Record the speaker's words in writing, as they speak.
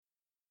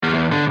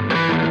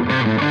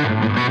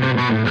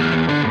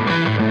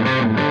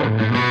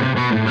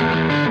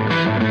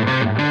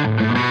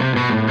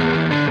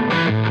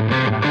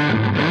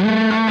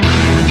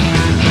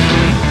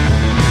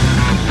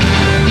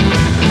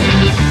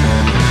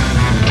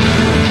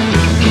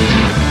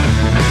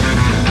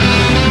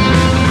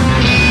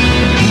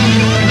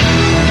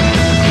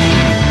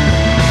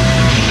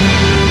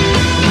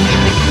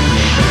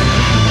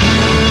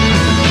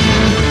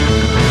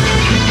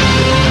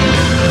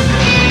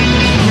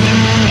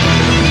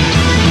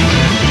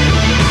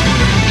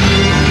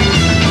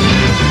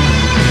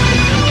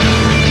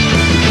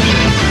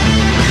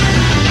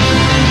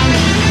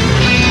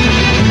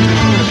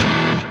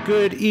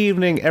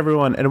evening,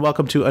 everyone, and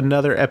welcome to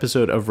another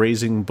episode of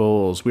Raising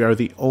Bulls. We are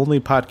the only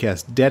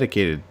podcast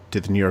dedicated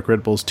to the New York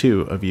Red Bulls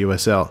 2 of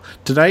USL.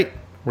 Tonight,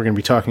 we're going to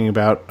be talking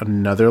about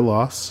another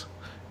loss,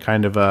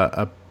 kind of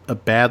a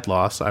bad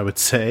loss, I would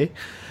say.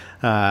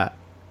 We're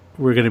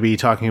going to be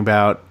talking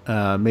about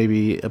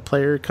maybe a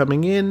player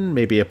coming in,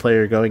 maybe a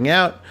player going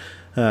out,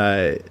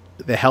 the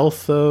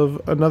health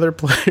of another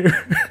player,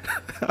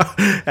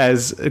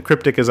 as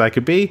cryptic as I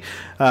could be.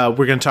 We're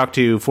going to talk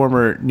to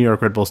former New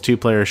York Red Bulls 2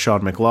 player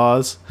Sean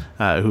McLaws,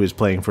 who is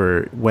playing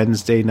for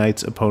Wednesday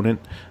night's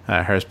opponent,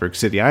 Harrisburg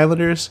City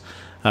Islanders.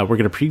 We're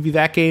going to preview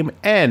that game,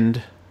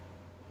 and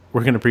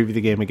we're going to preview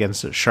the game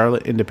against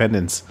Charlotte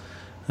Independence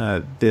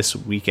this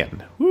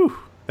weekend. Woo!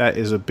 That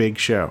is a big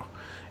show.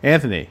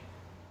 Anthony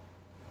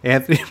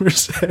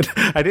Merced,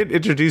 I didn't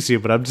introduce you,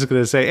 but I'm just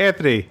going to say,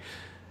 Anthony,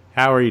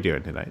 how are you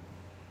doing tonight?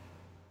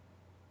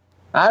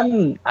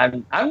 I'm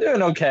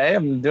doing okay.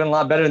 I'm doing a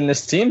lot better than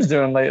this team's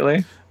doing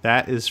lately.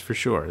 That is for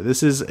sure.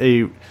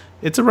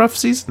 It's a rough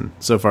season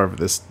so far for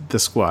this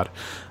squad.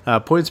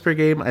 Points per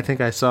game, I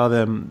think I saw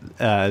them.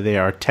 They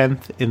are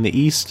 10th in the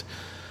East.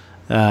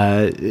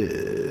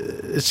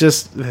 It's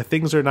just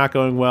things are not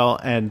going well,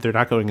 and they're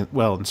not going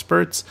well in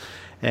spurts.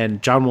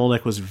 And John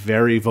Wolnick was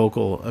very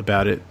vocal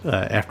about it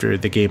after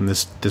the game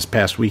this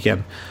past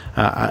weekend.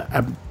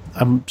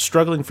 I'm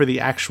struggling for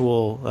the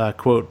actual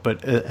quote,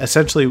 but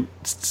essentially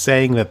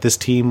saying that this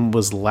team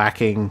was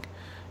lacking,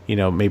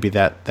 maybe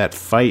that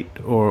fight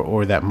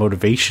or that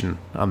motivation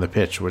on the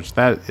pitch, which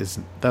that's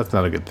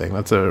not a good thing.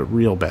 That's a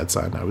real bad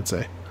sign, I would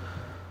say.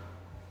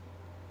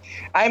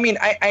 I mean,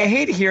 I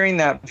hate hearing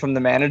that from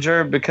the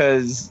manager,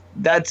 because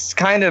that's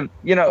kind of,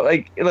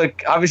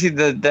 look, obviously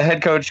the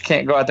head coach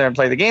can't go out there and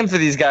play the game for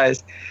these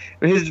guys.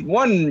 His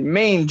one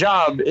main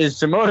job is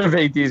to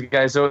motivate these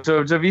guys. So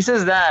if he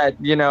says that,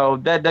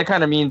 that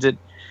kind of means that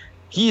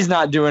he's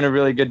not doing a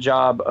really good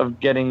job of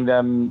getting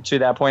them to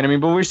that point. I mean,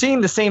 but we're seeing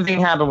the same thing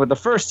happen with the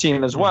first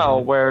team as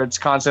well, where it's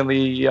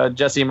constantly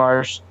Jesse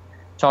Marsch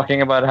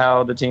talking about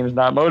how the team's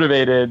not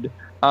motivated.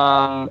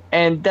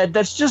 And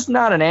that's just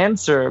not an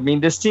answer. I mean,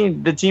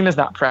 the team is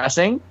not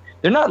pressing.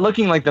 They're not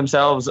looking like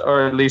themselves,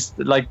 or at least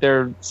like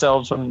their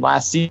selves from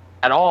last season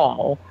at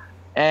all.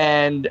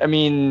 And I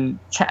mean,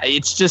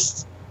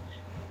 it's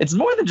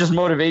more than just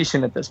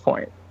motivation at this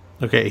point.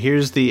 Okay,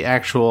 here's the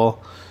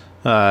actual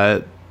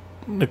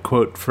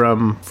quote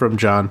from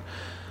John.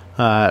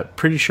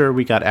 Pretty sure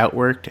we got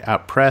outworked,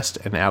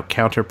 outpressed, and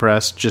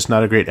out-counterpressed. Just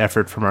not a great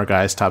effort from our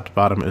guys top to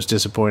bottom. It was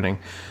disappointing.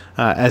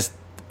 As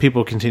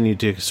people continued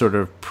to sort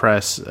of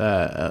press,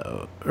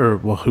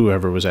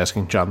 whoever was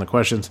asking John the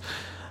questions,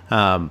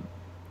 as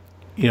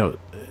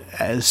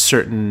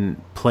certain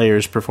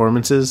players'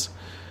 performances,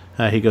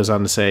 he goes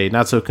on to say,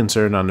 not so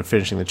concerned on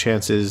finishing the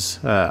chances.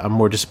 I'm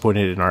more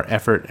disappointed in our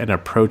effort and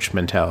approach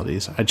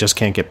mentalities. I just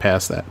can't get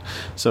past that.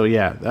 So,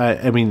 yeah,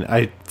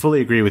 I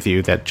fully agree with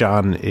you that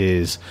John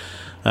is,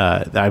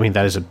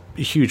 that is a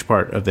huge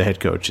part of the head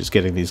coach, is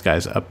getting these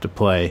guys up to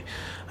play.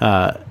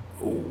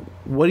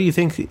 What do you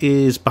think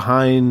is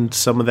behind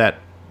some of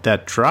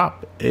that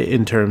drop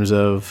in terms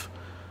of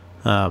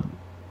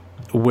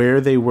where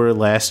they were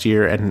last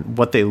year and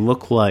what they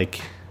look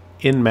like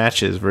in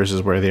matches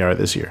versus where they are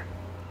this year?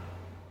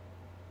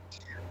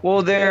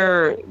 Well,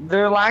 they're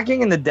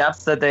lacking in the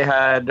depth that they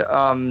had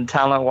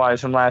talent-wise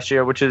from last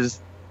year, which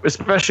is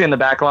especially in the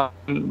back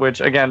line,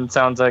 which again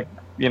sounds like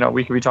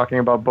we could be talking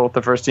about both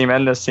the first team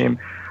and this team.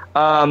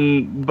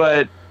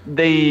 But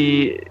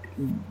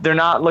they're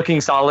not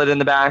looking solid in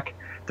the back.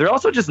 They're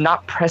also just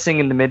not pressing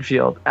in the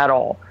midfield at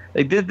all.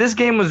 Like this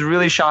game was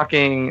really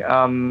shocking,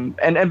 and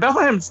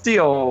Bethlehem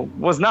Steel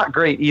was not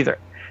great either.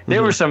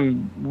 There were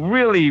some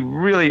really,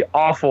 really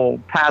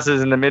awful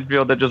passes in the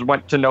midfield that just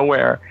went to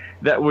nowhere,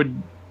 that would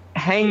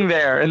hang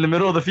there in the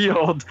middle of the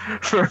field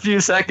for a few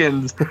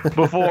seconds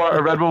before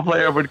a Red Bull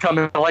player would come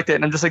and collect it.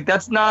 And I'm just like,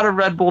 that's not a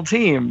Red Bull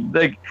team.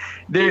 Like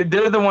they're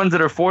the ones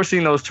that are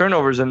forcing those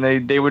turnovers, and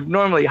they would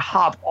normally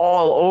hop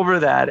all over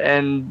that,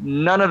 and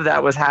none of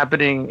that was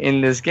happening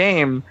in this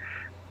game.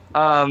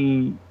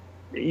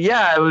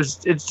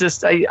 It's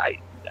just I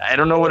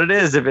don't know what it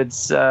is. If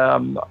it's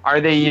are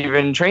they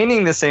even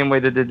training the same way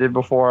that they did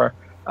before?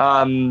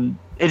 It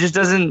just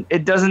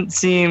doesn't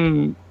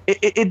seem.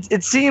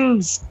 It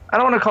seems, I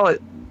don't want to call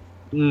it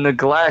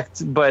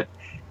neglect, but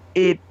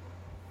it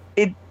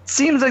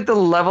seems like the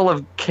level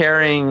of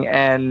caring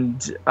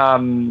and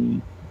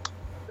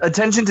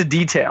attention to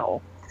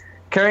detail,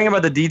 caring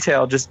about the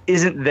detail, just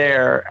isn't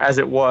there as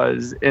it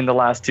was in the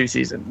last two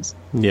seasons.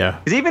 Yeah.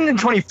 Because even in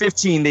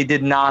 2015, they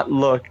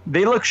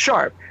look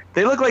sharp.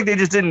 They look like they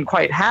just didn't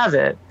quite have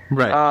it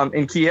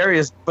in key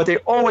areas, but they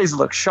always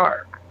look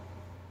sharp.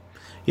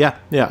 Yeah,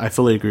 I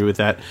fully agree with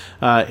that.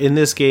 In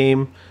this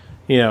game,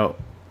 it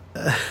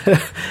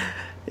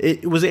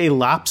was a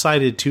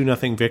lopsided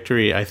 2-0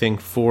 victory, I think,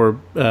 for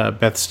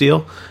Beth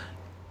Steel.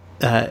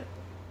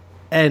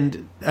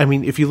 And I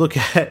mean, if you look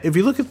at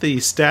the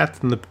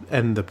stats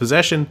and the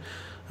possession,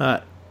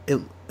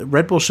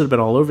 Red Bull should have been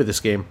all over this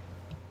game.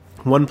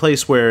 One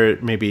place where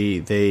maybe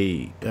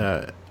they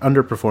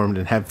underperformed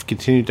and have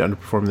continued to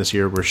underperform this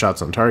year were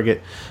shots on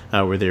target,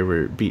 where they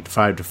were beat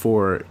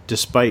 5-4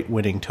 despite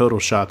winning total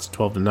shots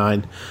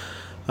 12-9.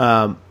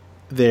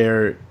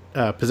 Their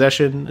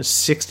possession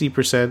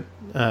 60%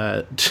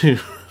 to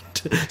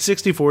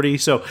 60-40.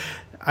 So,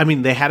 I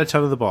mean, they had a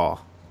ton of the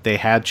ball. They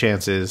had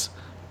chances.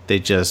 They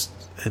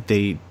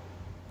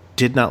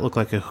did not look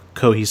like a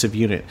cohesive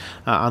unit.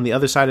 On the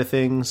other side of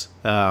things,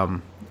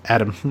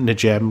 Adam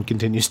Najem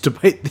continues to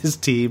bite this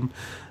team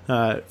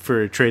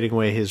for trading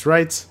away his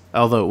rights.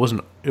 Although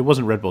it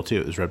wasn't Red Bull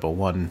 2, it was Red Bull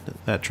 1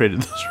 that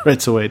traded those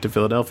rights away to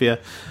Philadelphia.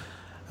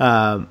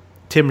 Tim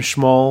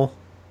Schmoll,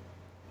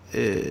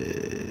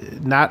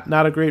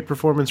 not a great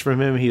performance from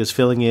him. He was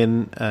filling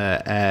in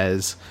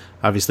as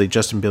obviously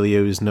Justin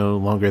Bilyeu is no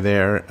longer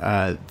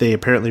there. They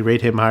apparently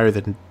rate him higher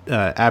than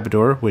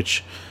Abador,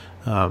 which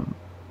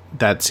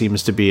that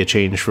seems to be a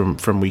change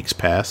from weeks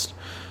past.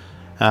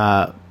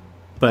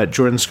 But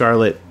Jordan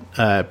Scarlett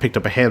picked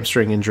up a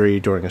hamstring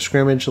injury during a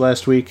scrimmage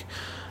last week.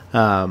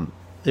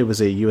 It was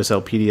a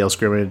USL PDL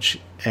scrimmage,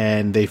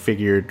 and they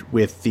figured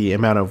with the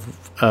amount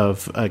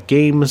of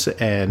games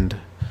and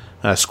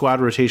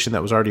squad rotation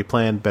that was already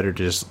planned, better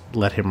to just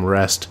let him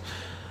rest.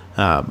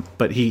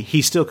 But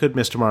he still could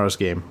miss tomorrow's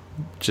game,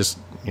 just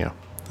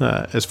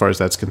as far as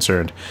that's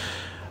concerned.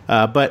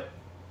 But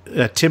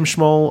Tim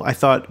Schmoll, I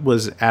thought,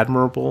 was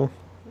admirable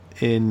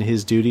in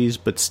his duties,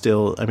 but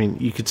still, I mean,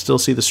 you could still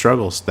see the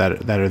struggles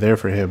that are there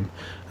for him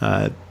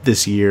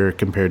this year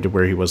compared to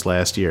where he was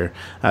last year.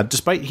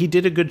 Despite he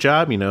did a good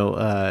job,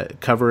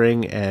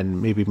 covering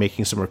and maybe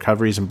making some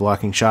recoveries and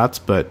blocking shots,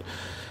 but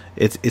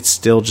it's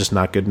still just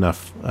not good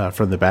enough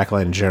from the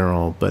backline in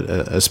general, but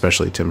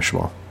especially Tim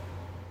Schmoll.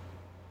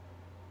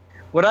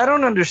 What I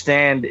don't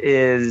understand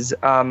is,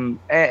 and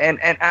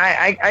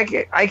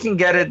I can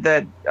get it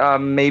that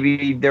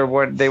maybe they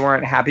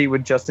weren't happy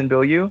with Justin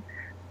Bilyeu,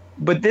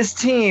 but this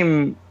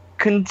team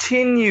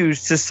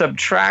continues to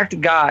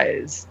subtract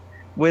guys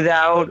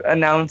without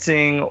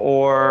announcing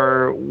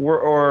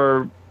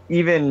or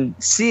even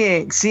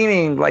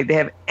seeming like they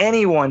have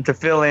anyone to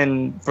fill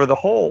in for the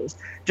holes.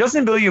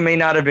 Justin Bilyeu may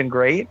not have been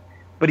great,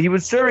 but he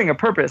was serving a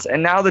purpose.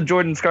 And now that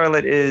Jordan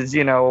Scarlett is,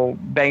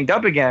 banged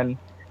up again,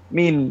 I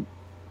mean,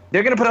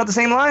 they're going to put out the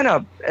same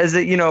lineup as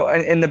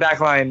in the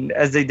back line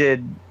as they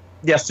did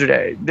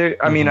yesterday.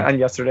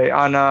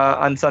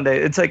 On Sunday.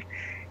 It's like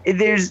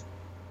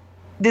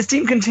this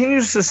team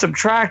continues to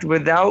subtract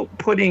without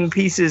putting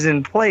pieces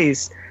in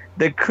place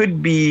that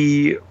could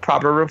be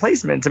proper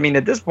replacements. I mean,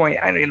 at this point,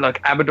 look,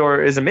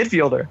 Abador is a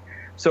midfielder.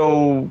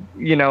 So,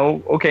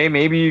 okay,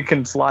 maybe you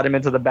can slot him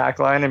into the back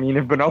line. I mean,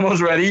 if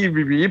Bonomo's ready,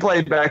 he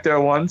played back there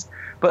once.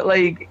 But,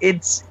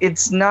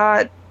 it's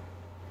not –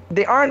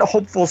 they aren't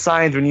hopeful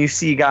signs when you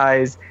see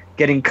guys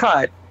getting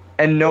cut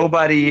and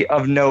nobody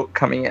of note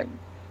coming in.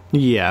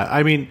 Yeah,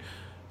 I mean,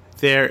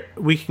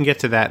 we can get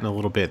to that in a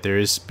little bit. There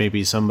is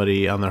maybe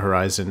somebody on the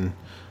horizon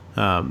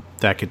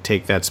that could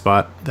take that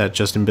spot that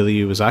Justin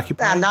Bilyeu was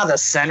occupying. Not a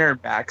center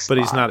back spot.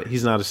 But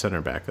he's not a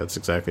center back. That's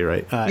exactly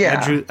right.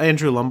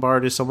 Andrew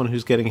Lombard is someone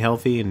who's getting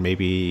healthy, and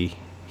maybe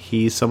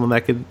he's someone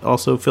that could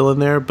also fill in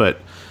there, but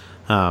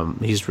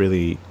he's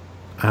really,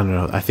 I don't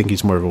know, I think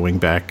he's more of a wing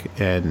back,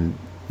 and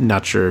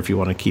not sure if you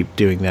want to keep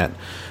doing that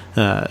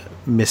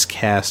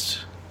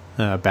miscast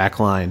back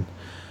line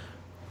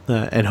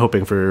and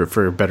hoping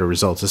for better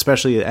results,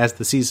 especially as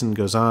the season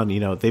goes on.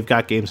 They've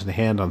got games in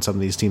hand on some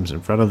of these teams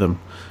in front of them.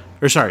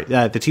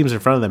 The teams in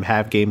front of them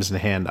have games in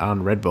hand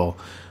on Red Bull.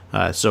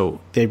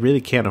 So they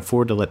really can't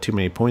afford to let too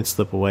many points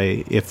slip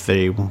away if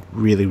they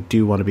really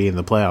do want to be in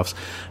the playoffs.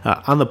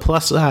 On the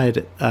plus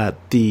side,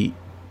 the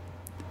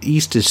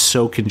East is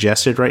so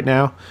congested right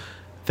now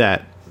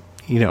that,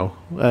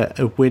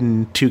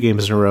 win 2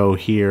 games in a row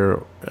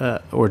here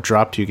or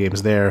drop 2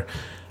 games there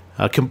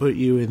can put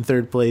you in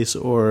third place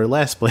or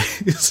last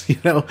place,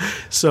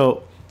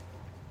 So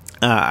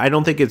I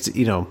don't think it's,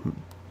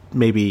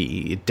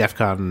 maybe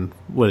DEFCON,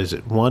 what is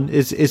it, 1?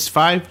 Is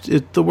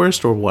 5 the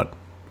worst or what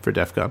for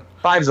DEFCON?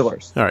 5's the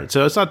worst. All right,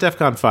 so it's not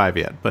DEFCON 5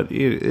 yet, but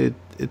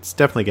it's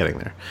definitely getting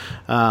there.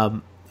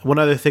 One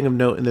other thing of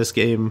note in this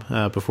game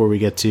before we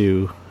get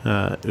to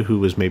who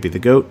was maybe the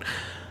GOAT,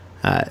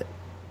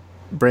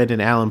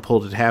 Brandon Allen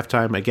pulled at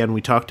halftime. Again,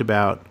 we talked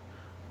about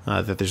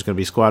that there's going to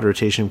be squad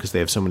rotation because they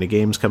have so many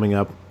games coming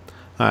up,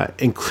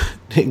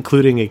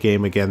 including a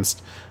game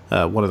against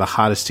one of the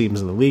hottest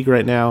teams in the league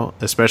right now,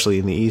 especially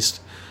in the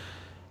East.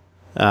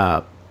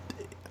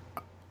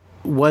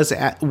 Was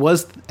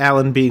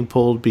Allen being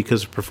pulled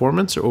because of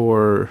performance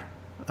or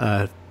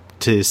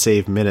to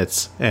save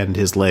minutes and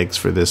his legs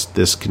for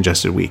this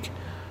congested week?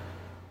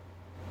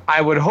 I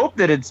would hope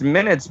that it's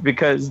minutes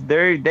because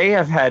they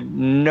have had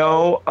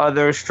no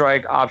other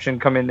strike option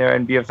come in there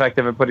and be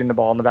effective at putting the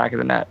ball in the back of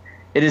the net.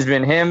 It has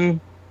been him,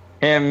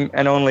 and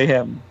only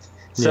him.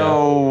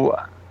 So,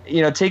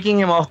 taking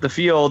him off the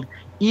field,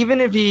 even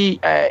if he,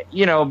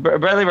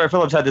 Bradley Wright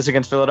Phillips had this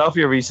against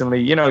Philadelphia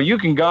recently, you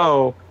can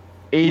go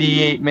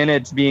 88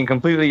 minutes being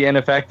completely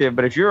ineffective.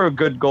 But if you're a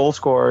good goal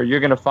scorer, you're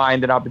going to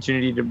find an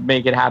opportunity to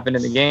make it happen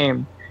in the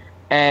game.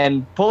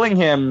 And pulling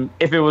him,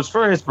 if it was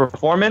for his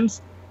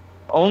performance,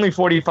 only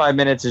 45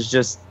 minutes is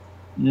just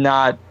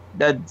not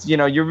that.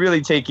 You're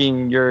really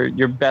taking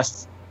your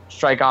best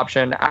strike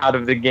option out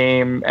of the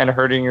game and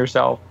hurting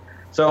yourself.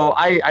 So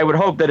I would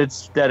hope that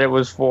it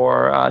was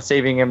for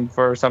saving him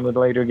for some of the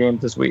later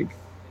games this week.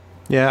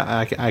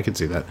 Yeah, I can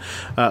see that.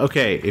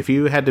 Okay, if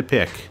you had to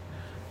pick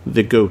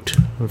the GOAT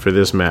for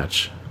this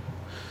match,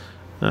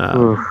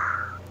 who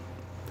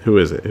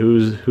is it?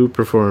 Who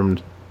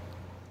performed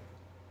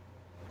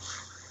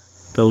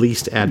the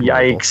least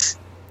admirable? Yikes.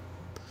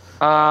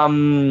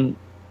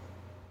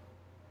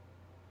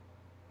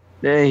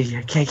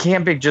 I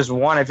can't pick just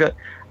one. I feel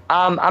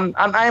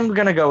I'm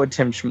gonna go with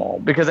Tim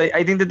Schmall because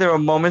I think that there were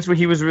moments where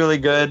he was really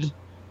good,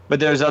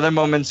 but there's other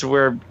moments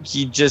where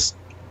he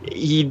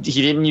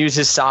didn't use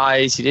his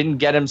size, he didn't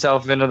get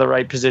himself into the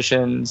right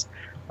positions,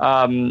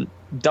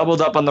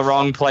 doubled up on the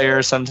wrong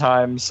player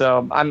sometimes.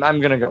 So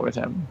I'm gonna go with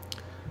him.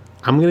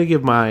 I'm gonna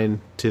give mine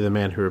to the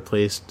man who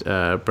replaced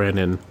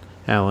Brandon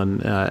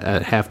Allen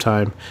at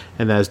halftime,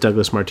 and that is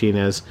Douglas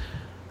Martinez.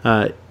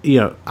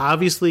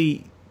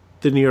 Obviously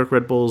the New York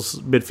Red Bulls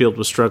midfield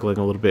was struggling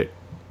a little bit.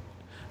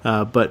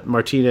 But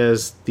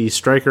Martinez, the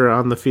striker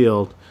on the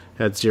field,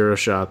 had 0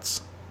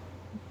 shots,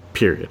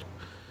 period.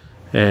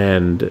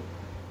 And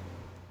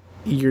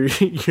you're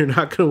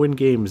not going to win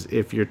games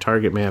if your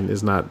target man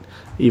is not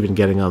even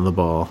getting on the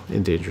ball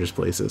in dangerous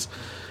places.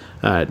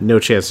 No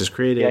chances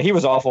created. Yeah, he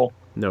was awful.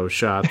 No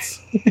shots.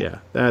 Yeah,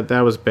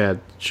 that was bad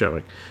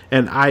showing.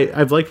 And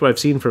I've liked what I've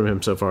seen from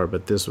him so far,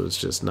 but this was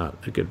just not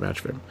a good match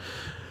for him.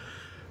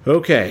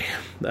 Okay,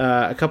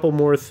 a couple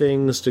more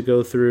things to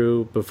go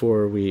through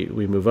before we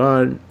move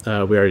on. We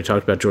already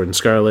talked about Jordan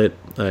Scarlett.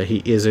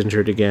 He is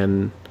injured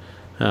again.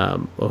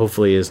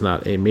 Hopefully is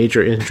not a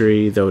major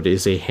injury, though it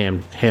is a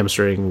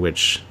hamstring,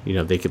 which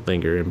they could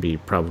linger and be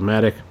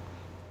problematic.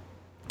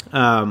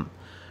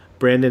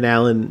 Brandon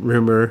Allen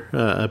rumor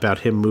about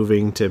him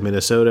moving to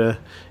Minnesota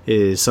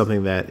is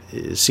something that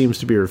seems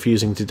to be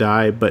refusing to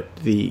die, but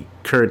the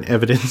current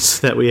evidence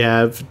that we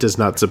have does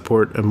not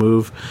support a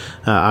move.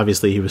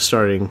 Obviously, he was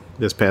starting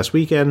this past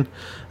weekend.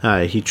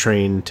 He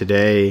trained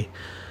today.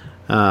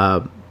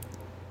 Not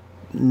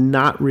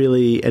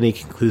really any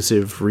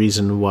conclusive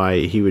reason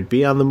why he would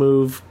be on the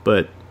move,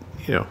 but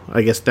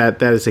I guess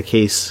that is a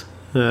case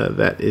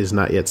that is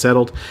not yet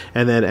settled.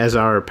 And then, as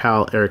our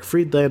pal Eric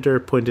Friedlander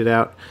pointed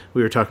out,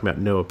 we were talking about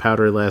Noah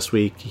Powder last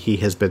week. He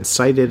has been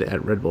cited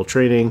at Red Bull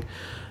training.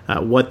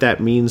 What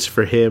that means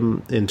for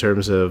him in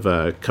terms of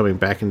coming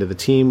back into the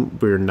team,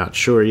 we're not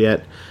sure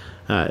yet.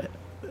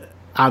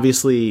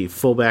 Obviously,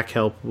 fullback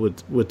help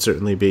would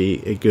certainly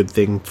be a good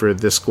thing for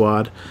this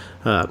squad.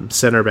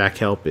 Center back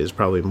help is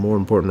probably more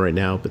important right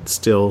now, but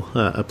still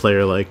a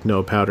player like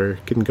Noah Powder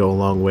can go a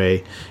long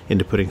way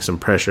into putting some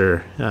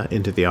pressure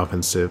into the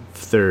offensive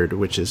third,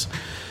 which is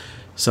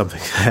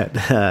something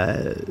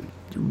that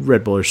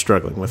Red Bull are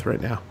struggling with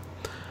right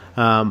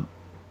now.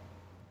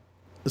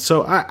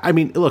 So, I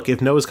mean, look,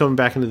 if Noah's coming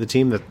back into the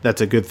team,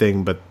 that's a good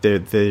thing, but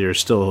there's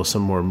still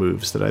some more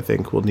moves that I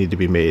think will need to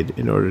be made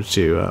in order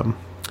to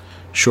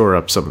shore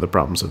up some of the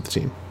problems of the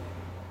team.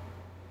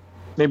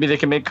 Maybe they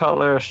can make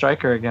Cutler a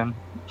striker again.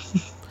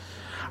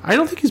 I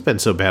don't think he's been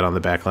so bad on the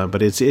back line,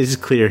 but it is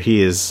clear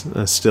he is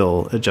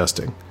still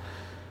adjusting.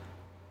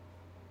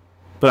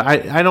 But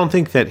I don't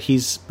think that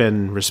he's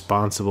been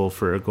responsible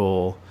for a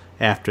goal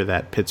after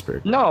that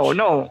Pittsburgh match.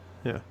 No.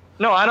 Yeah.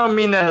 No, I don't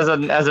mean that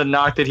as a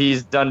knock that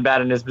he's done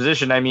bad in his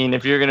position. I mean,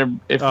 if you are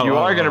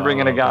gonna bring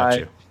in a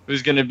guy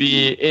who's gonna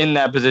be in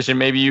that position,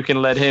 maybe you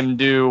can let him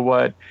do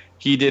what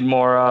he did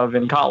more of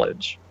in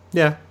college.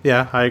 Yeah,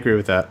 I agree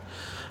with that.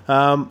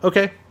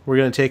 Okay, we're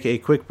going to take a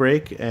quick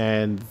break,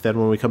 and then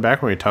when we come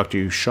back, we're going to talk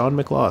to Sean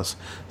McLaws.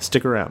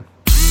 Stick around.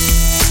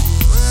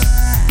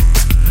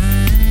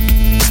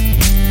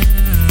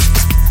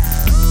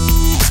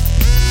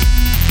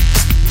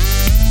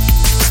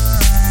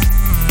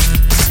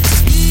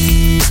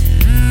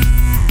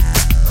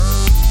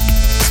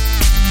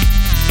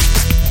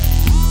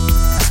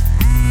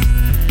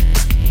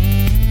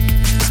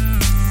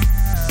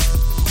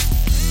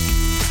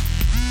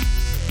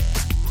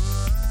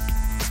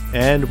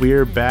 And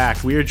we're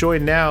back. We are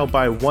joined now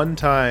by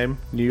one-time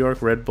New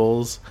York Red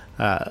Bulls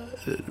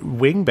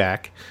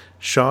wingback,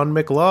 Sean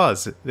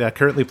McLaws,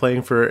 currently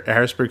playing for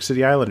Harrisburg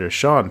City Islanders.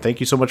 Sean, thank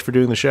you so much for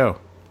doing the show.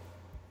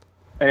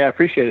 Hey, I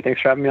appreciate it.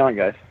 Thanks for having me on,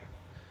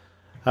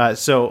 guys.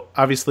 So,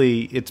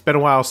 obviously, it's been a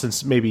while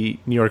since maybe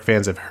New York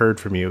fans have heard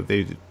from you.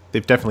 They've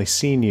definitely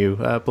seen you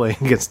playing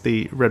against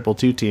the Red Bull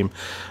 2 team.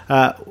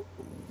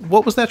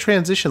 What was that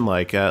transition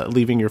like,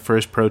 leaving your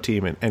first pro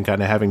team and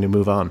kind of having to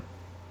move on?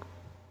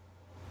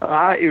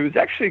 It was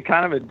actually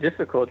kind of a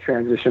difficult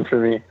transition for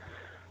me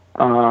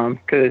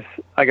because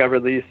I got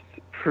released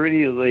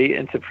pretty late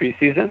into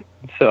preseason.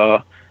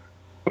 So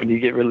when you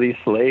get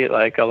released late,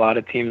 like a lot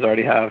of teams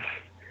already have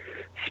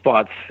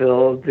spots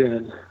filled,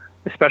 and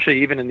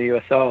especially even in the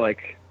USL,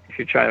 like if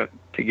you try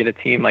to get a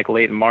team like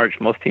late in March,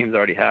 most teams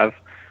already have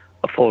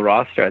a full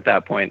roster at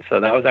that point. So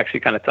that was actually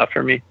kind of tough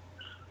for me.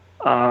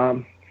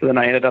 So then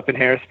I ended up in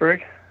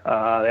Harrisburg. They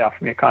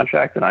offered me a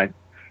contract, and I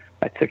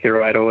took it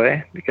right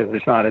away because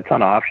there's not a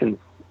ton of options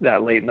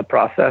that late in the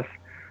process.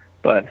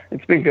 But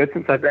it's been good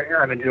since I've been here.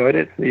 I've enjoyed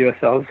it. The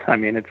USL's, I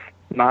mean, it's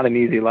not an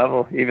easy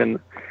level. Even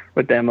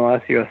with the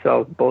MLS,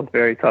 USL, both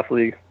very tough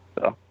leagues.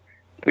 So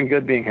it's been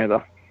good being here,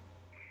 though.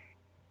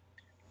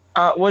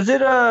 Was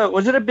it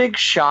a big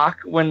shock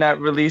when that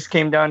release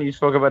came down? You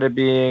spoke about it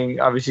being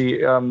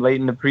obviously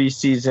late in the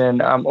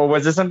preseason, or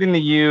was it something that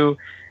you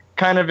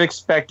kind of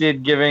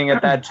expected, giving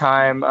at that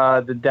time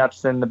the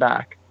depth in the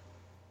back?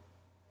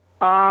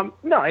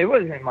 No, it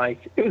wasn't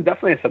it was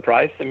definitely a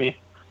surprise to me,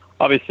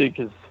 obviously,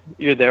 because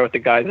you're there with the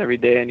guys every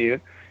day and you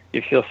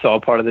feel so a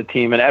part of the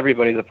team, and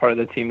everybody's a part of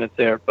the team that's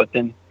there. But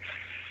then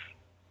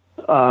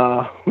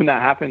when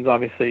that happens,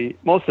 obviously,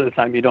 most of the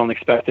time you don't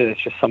expect it.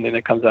 It's just something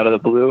that comes out of the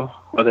blue,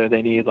 whether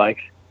they need like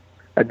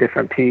a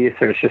different piece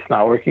or it's just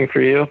not working for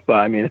you. But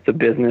I mean, it's a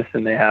business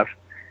and they have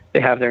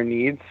their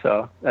needs,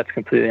 so that's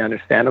completely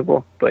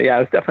understandable. But yeah, it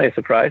was definitely a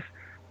surprise,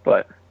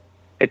 but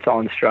it's all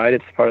in stride.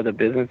 It's part of the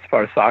business, it's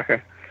part of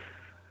soccer.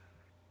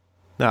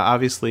 Now,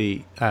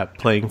 obviously,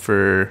 playing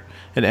for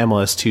an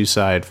MLS2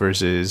 side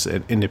versus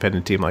an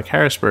independent team like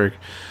Harrisburg,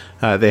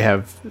 they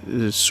have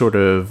sort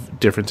of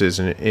differences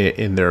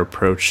in their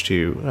approach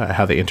to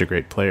how they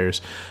integrate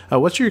players.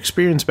 What's your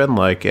experience been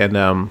like,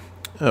 and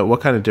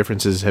what kind of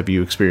differences have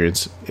you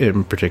experienced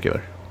in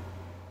particular?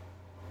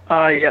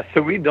 Yeah,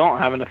 so we don't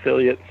have an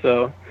affiliate,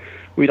 so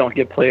we don't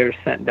get players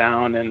sent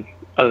down and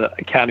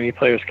academy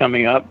players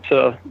coming up.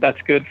 So that's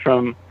good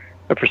from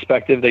a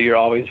perspective that you're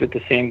always with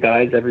the same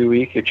guys every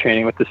week. You're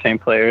training with the same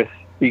players.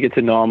 You get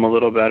to know them a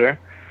little better.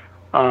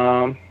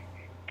 So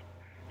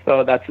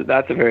that's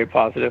a very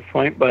positive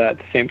point. But at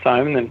the same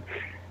time, then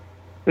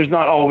there's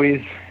not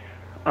always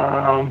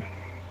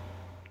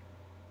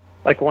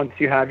like once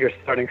you have your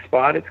starting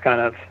spot, it's kind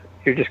of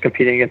you're just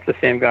competing against the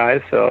same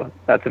guys. So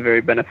that's a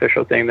very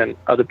beneficial thing than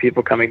other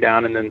people coming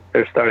down and then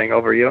they're starting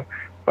over you,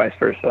 vice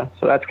versa.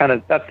 So that's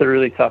the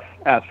really tough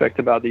aspect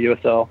about the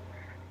USL.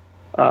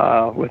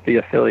 With the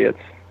affiliates,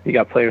 you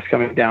got players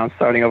coming down,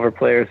 starting over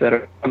players that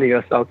are on the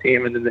USL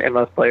team, and then the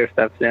MLS player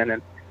steps in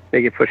and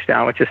they get pushed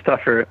down, which is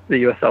tough for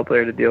the USL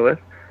player to deal with.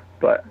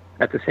 But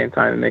at the same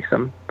time, it makes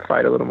them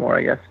fight a little more,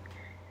 I guess.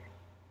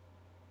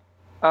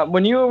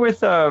 When you were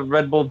with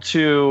Red Bull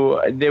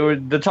 2,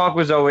 the talk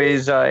was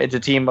always it's a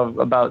team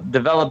about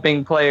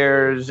developing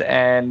players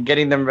and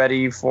getting them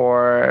ready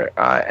for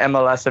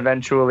MLS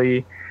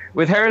eventually.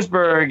 With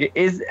Harrisburg,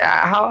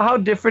 how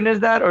different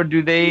is that, or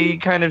do they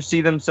kind of see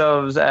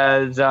themselves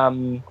as,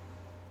 in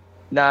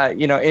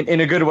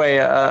a good way,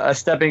 a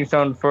stepping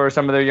stone for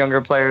some of their younger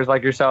players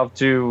like yourself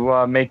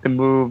to make the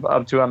move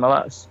up to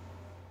MLS?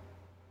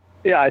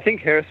 Yeah, I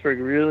think Harrisburg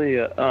really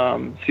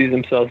sees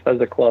themselves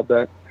as a club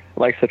that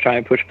likes to try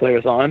and push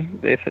players on.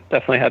 They've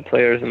definitely had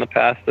players in the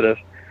past that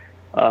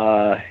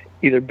have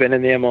either been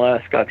in the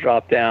MLS, got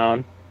dropped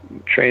down,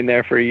 trained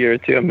there for a year or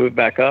two, and moved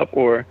back up,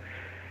 or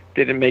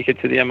didn't make it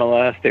to the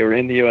MLS. They were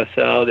in the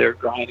USL. They were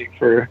grinding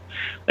for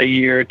a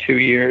year or 2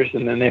 years,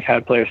 and then they've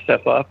had players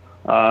step up.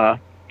 I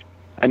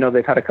know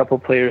they've had a couple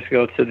players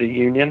go to the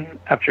Union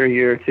after a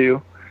year or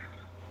two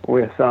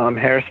with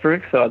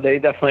Harrisburg, so they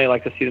definitely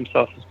like to see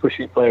themselves as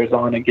pushing players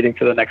on and getting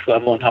to the next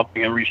level and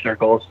helping them reach their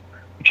goals,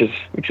 which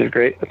is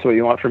great. That's what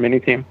you want from any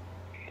team.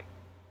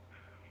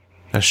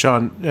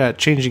 Sean,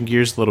 changing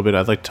gears a little bit,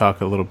 I'd like to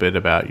talk a little bit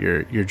about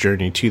your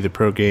journey to the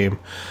pro game.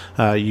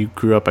 You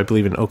grew up, I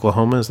believe, in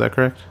Oklahoma. Is that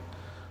correct?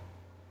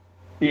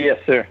 Yes,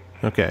 sir.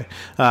 Okay.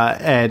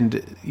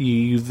 And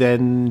you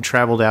then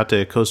traveled out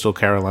to Coastal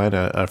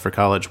Carolina for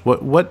college.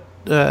 What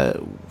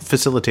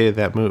facilitated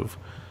that move?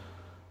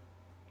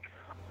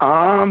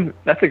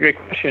 That's a great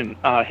question.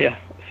 Yeah.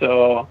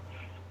 So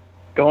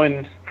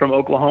going from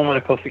Oklahoma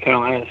to Coastal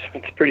Carolina,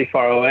 it's pretty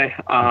far away.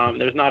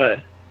 There's not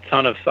a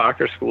ton of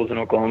soccer schools in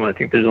Oklahoma. I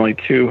think there's only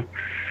 2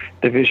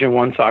 Division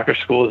I soccer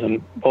schools,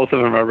 and both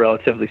of them are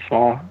relatively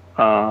small.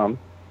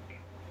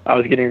 I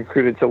was getting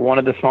recruited to one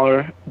of the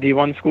smaller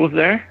D1 schools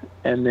there,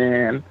 and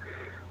then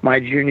my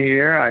junior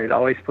year, I had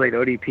always played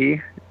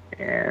ODP,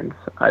 and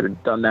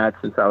I'd done that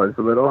since I was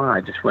little. I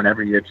just went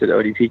every year to the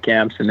ODP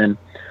camps, and then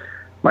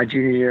my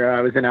junior year,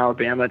 I was in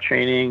Alabama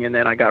training, and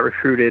then I got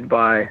recruited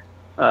by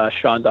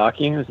Sean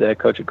Docking, who's the head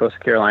coach at Coastal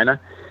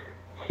Carolina.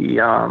 He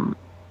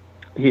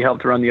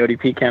helped run the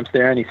ODP camps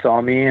there, and he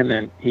saw me, and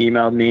then he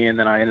emailed me, and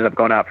then I ended up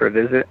going out for a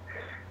visit.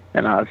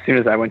 And as soon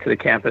as I went to the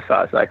campus,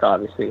 I was like,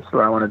 obviously, it's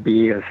where I want to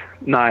be. It's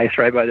nice,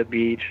 right by the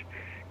beach,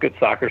 good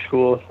soccer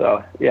school.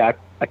 So, yeah,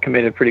 I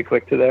committed pretty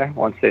quick to there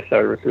once they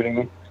started recruiting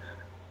me.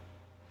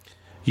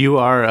 You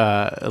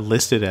are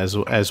listed as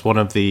one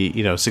of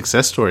the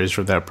success stories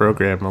from that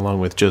program, along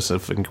with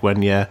Joseph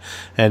Ngwenya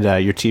and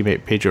your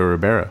teammate Pedro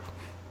Ribeiro.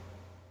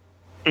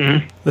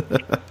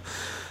 Mm-hmm.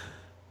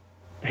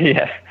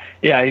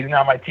 Yeah, he's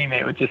now my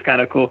teammate, which is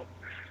kind of cool.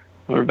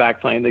 We're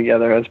back playing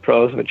together as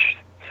pros, which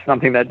is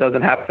something that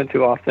doesn't happen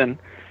too often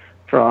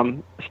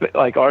from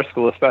like our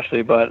school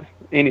especially, but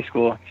any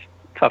school, it's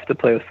tough to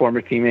play with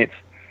former teammates.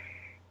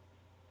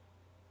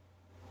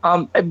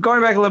 Going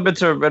back a little bit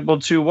to Red Bull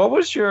 2, what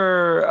was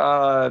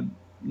your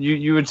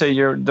you would say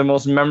the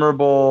most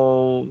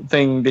memorable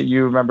thing that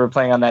you remember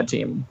playing on that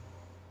team?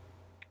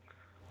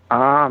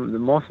 The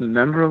most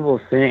memorable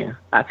thing.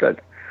 That's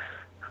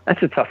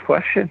a tough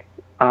question.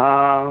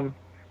 I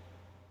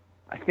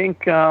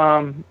think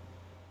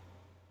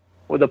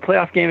with the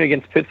playoff game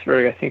against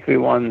Pittsburgh, I think we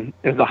won.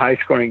 It was a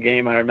high-scoring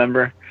game. I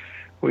remember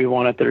we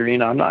won at the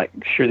arena. I'm not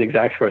sure the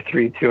exact score,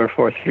 3-2 or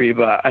 4-3,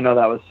 but I know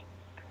that was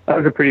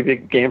a pretty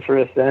big game for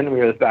us then. We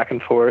were back and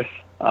forth.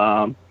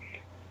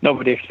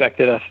 Nobody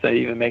expected us to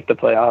even make the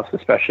playoffs,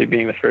 especially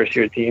being the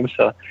first-year team.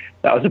 So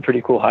that was a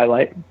pretty cool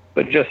highlight.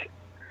 But just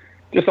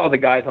all the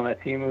guys on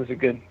that team, it was a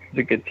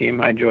good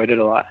team. I enjoyed it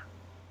a lot.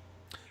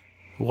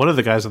 One of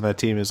the guys on that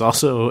team is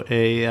also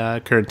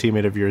a current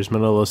teammate of yours,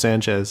 Manolo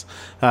Sanchez.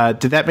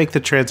 Did that make the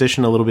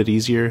transition a little bit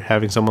easier,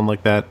 having someone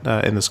like that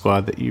in the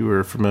squad that you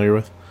were familiar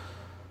with?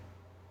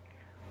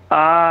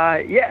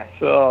 Yeah.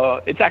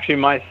 So it's actually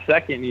my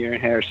second year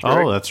in Harrisburg.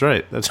 Oh, that's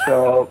right.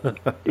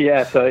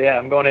 Yeah.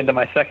 I'm going into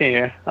my second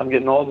year. I'm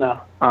getting old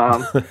now.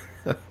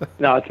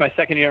 No, it's my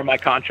second year of my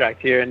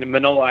contract here, and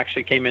Manolo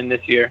actually came in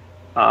this year.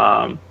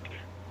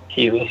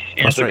 He was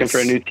looking for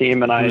a new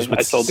team, and I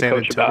told the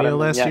coach about him.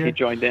 Yeah, he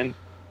joined in.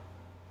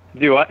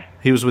 Do what?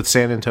 He was with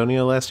San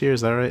Antonio last year, is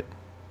that right?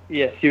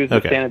 Yes, he was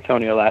with San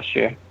Antonio last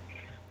year.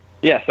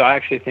 Yeah, so I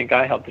actually think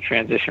I helped the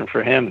transition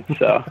for him.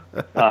 So,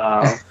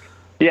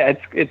 yeah,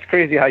 it's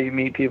crazy how you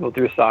meet people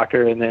through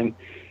soccer, and then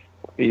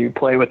you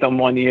play with them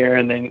 1 year,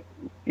 and then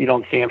you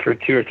don't see them for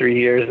 2 or 3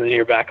 years, and then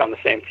you're back on the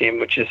same team,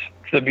 which is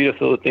the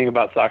beautiful thing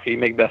about soccer. You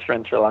make best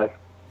friends for life.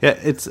 Yeah,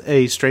 it's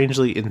a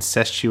strangely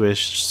incestuous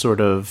sort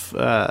of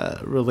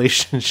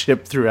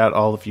relationship throughout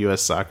all of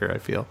U.S. soccer, I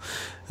feel.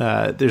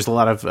 There's a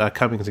lot of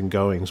comings and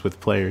goings with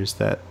players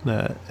that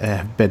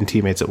have been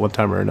teammates at one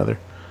time or another.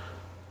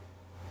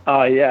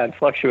 Yeah, it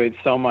fluctuates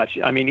so much.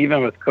 I mean,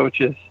 even with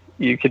coaches,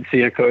 you could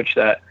see a coach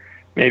that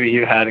maybe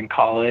you had in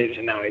college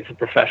and now he's a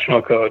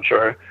professional coach,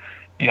 or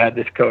you had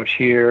this coach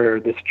here or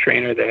this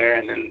trainer there,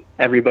 and then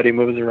everybody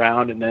moves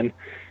around, and then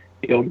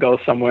you'll go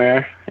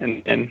somewhere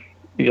and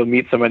you'll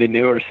meet somebody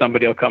new, or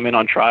somebody will come in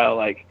on trial.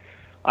 Like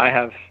I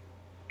have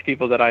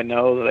people that I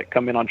know that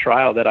come in on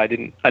trial that I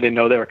didn't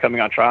know they were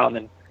coming on trial, and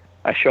then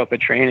I show up at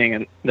training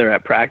and they're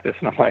at practice,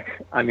 and I'm like,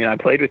 I mean, I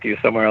played with you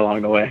somewhere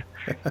along the way.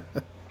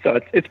 So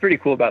it's pretty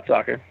cool about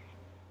soccer.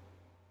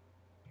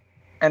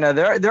 And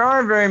there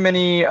aren't very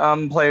many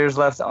players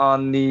left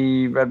on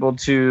the Red Bull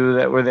 2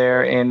 that were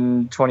there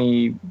in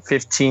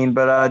 2015.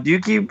 But do you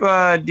keep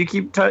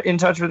in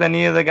touch with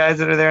any of the guys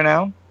that are there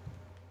now?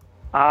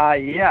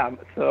 Yeah.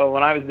 So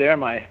when I was there,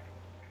 my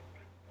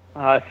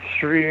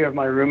 3 of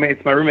my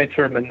roommates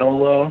were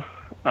Manolo,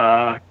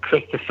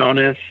 Chris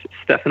Tasonis,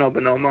 Stefano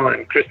Bonomo,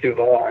 and Chris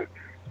Duval.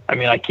 I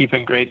mean, I keep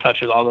in great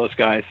touch with all those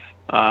guys.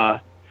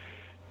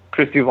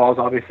 Chris Duval is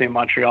obviously in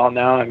Montreal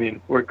now. I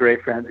mean, we're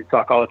great friends. We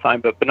talk all the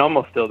time, but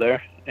Bonomo's still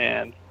there,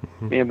 and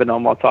me and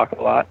Bonomo talk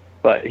a lot,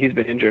 but he's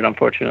been injured,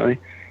 unfortunately.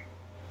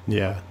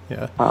 Yeah.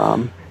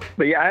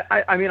 But yeah,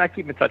 I mean, I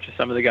keep in touch with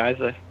some of the guys,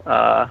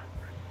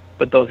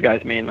 but those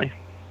guys mainly.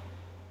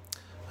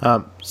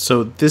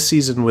 So this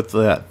season with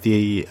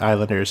the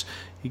Islanders,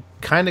 you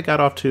kind of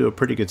got off to a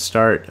pretty good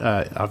start.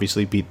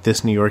 Obviously beat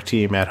this New York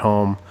team at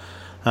home,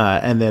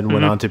 and then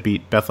went on to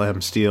beat Bethlehem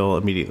Steel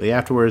immediately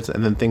afterwards,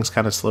 and then things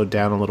kind of slowed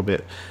down a little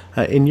bit.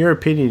 In your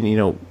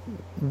opinion,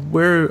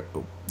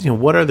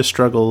 what are the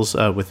struggles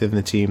within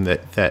the team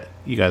that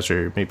you guys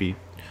are maybe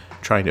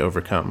trying to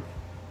overcome?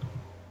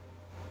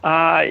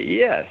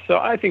 Yeah, so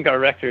I think our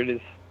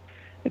record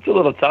it's a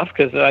little tough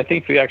because I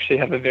think we actually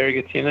have a very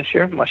good team this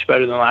year, much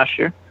better than last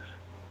year.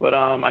 But,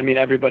 I mean,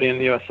 everybody in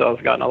the USL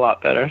has gotten a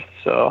lot better,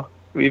 so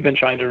we've been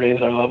trying to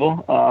raise our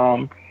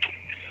level.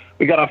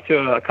 We got off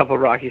to a couple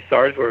of rocky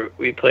starts where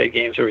we played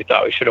games where we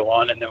thought we should have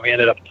won, and then we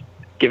ended up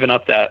giving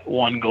up that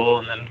one goal,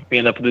 and then we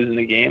ended up losing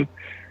the game.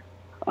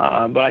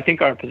 But I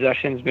think our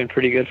possession has been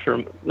pretty good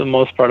for the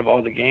most part of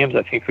all the games.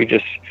 I think we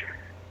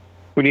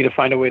need to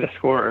find a way to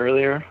score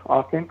earlier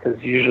often,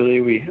 because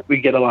usually we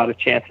get a lot of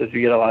chances.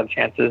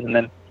 And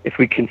then if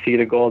we concede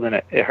a goal, then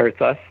it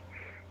hurts us.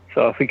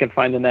 So if we can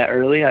find the net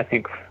early, I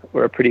think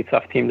we're a pretty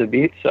tough team to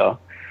beat. So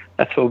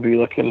that's what we'll be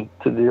looking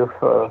to do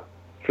for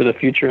the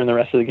future and the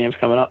rest of the games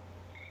coming up.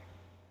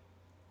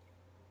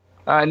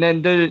 And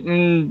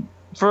then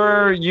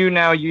for you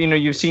now,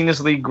 you've seen this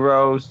league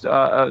grow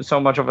so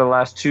much over the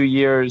last 2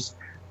 years.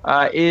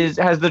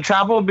 Has the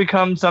travel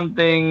become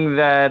something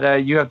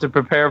that you have to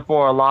prepare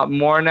for a lot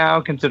more now,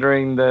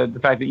 considering the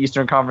fact that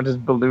Eastern Conference has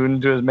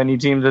ballooned to as many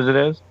teams as it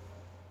is?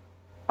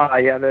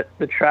 Yeah,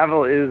 the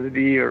travel is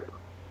the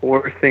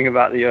worst thing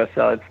about the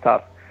USL. It's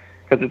tough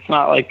because it's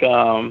not like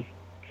the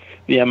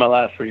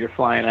MLS where you're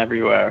flying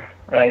everywhere,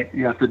 right?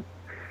 You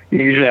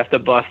usually have to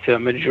bus to a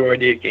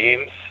majority of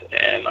games,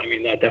 and I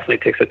mean that definitely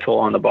takes a toll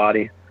on the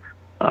body.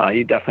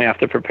 You definitely have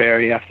to prepare.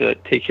 You have to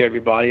take care of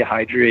your body,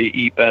 hydrate,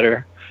 eat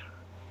better.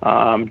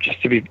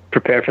 Just to be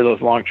prepared for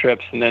those long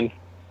trips. And then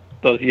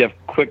you have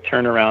quick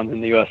turnarounds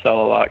in the USL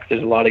a lot because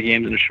there's a lot of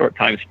games in a short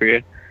time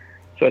period.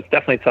 So it's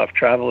definitely tough.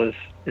 Travel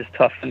is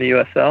tough in the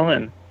USL,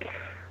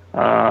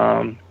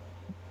 and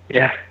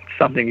it's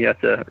something you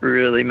have to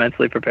really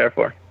mentally prepare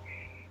for.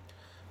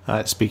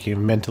 Speaking of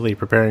mentally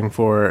preparing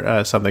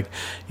for something,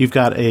 you've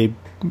got a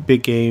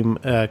big game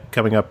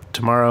coming up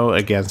tomorrow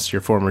against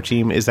your former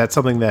team. Is that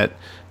something that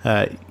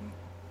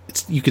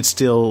you could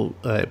still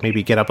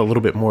maybe get up a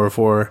little bit more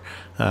for,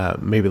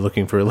 maybe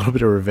looking for a little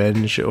bit of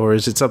revenge, or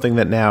is it something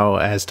that now,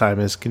 as time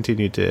has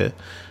continued to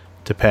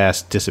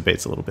pass,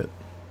 dissipates a little bit?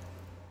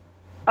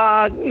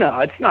 No,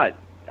 it's not.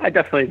 I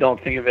definitely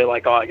don't think of it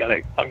like,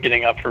 I'm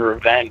getting up for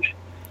revenge.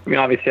 I mean,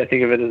 obviously, I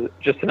think of it as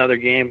just another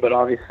game, but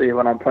obviously,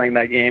 when I'm playing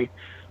that game,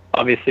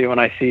 obviously, when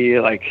I see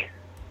like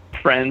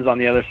friends on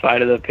the other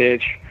side of the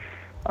pitch,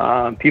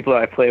 people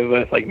that I play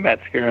with, like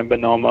Metzger and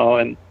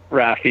Bonomo and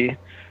Rafi,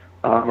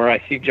 or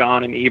I see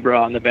John and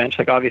Ibra on the bench,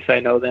 like obviously I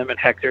know them, and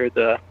Hector,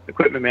 the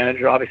equipment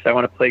manager, obviously I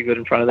want to play good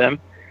in front of them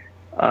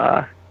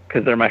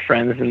because they're my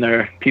friends and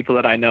they're people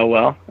that I know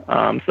well.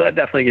 So that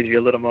definitely gives you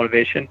a little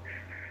motivation.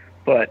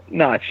 But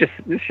no, it's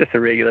just a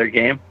regular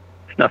game.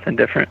 It's nothing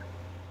different.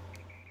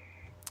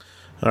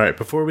 All right,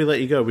 before we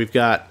let you go, we've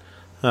got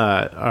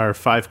our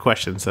 5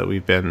 questions that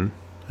we've been,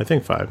 I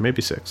think 5,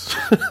 maybe 6.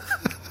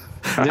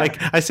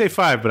 I say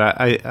 5,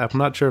 but I'm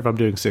not sure if I'm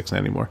doing 6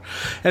 anymore.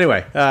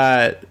 Anyway,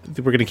 we're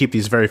going to keep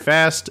these very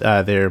fast.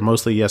 They're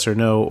mostly yes or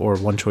no, or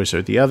one choice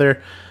or the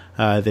other.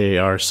 They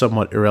are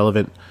somewhat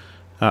irrelevant.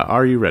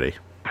 Are you ready?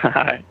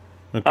 Hi.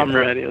 Okay. I'm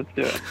ready. Let's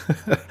do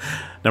it.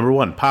 Number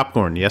 1,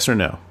 popcorn, yes or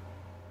no?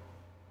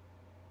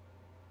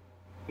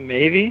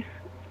 Maybe.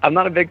 I'm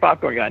not a big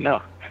popcorn guy,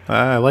 no.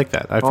 I like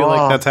that. I feel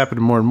like that's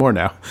happening more and more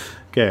now.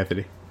 Okay,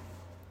 Anthony.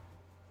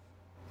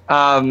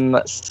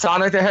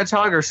 Sonic the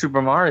Hedgehog or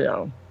Super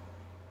Mario?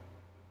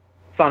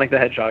 Sonic the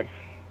Hedgehog.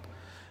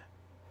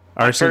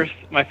 My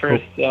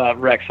first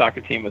rec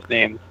soccer team was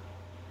named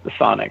the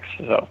Sonics.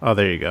 So. Oh,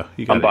 there you go.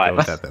 You got to go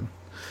with that then.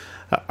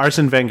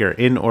 Arsene Wenger,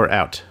 in or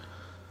out?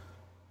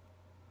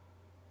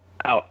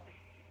 Out.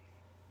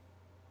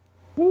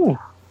 Ooh.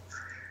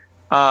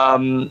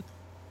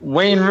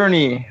 Wayne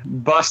Rooney,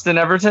 bust in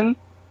Everton?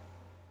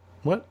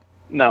 What?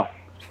 No.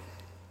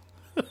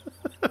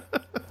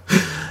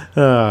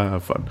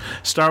 Fun.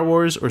 Star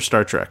Wars or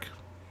Star Trek?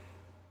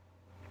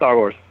 Star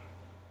Wars.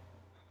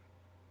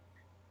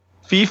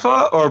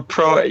 FIFA or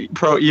Pro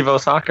Evo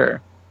Soccer?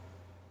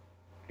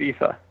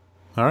 FIFA.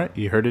 All right,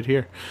 you heard it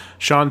here.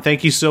 Sean,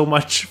 thank you so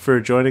much for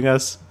joining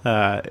us.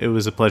 It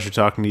was a pleasure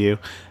talking to you,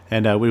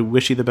 and we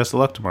wish you the best of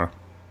luck tomorrow.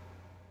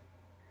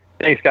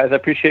 Thanks, guys. I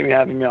appreciate you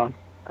having me on.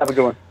 Have a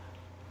good one.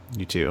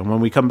 You too. And when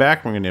we come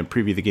back, we're going to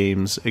preview the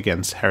games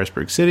against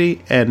Harrisburg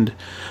City and,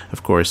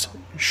 of course,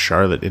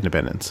 Charlotte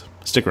Independence.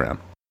 Stick around.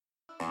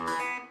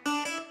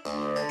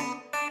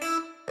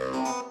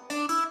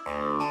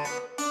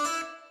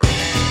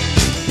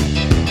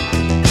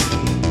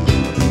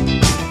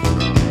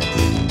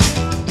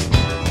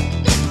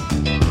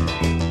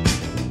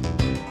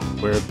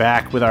 We're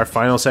back with our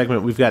final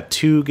segment. We've got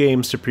 2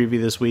 games to preview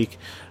this week.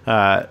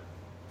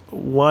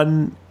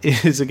 One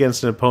is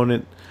against an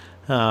opponent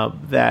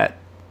that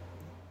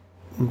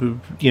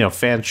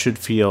fans should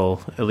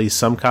feel at least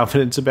some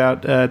confidence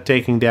about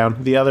taking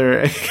down. The other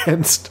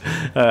against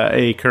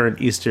a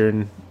current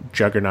Eastern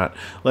juggernaut.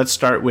 Let's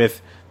start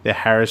with the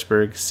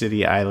Harrisburg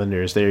City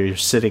Islanders. They're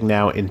sitting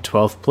now in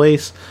 12th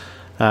place.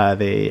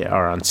 They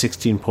are on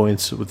 16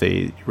 points with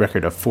a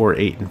record of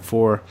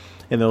 4-8-4.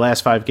 In the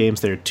last 5 games,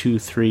 they're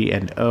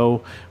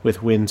 2-3-0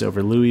 with wins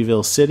over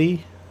Louisville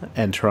City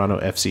and Toronto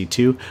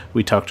FC2.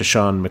 We talked to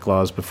Sean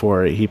McLaws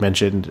before. He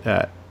mentioned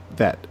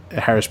that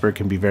Harrisburg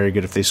can be very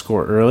good if they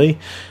score early.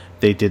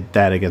 They did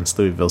that against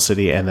Louisville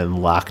City and then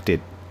locked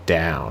it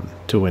down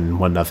to win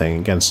 1-0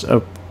 against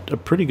a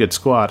pretty good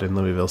squad in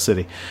Louisville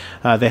City.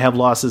 They have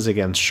losses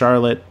against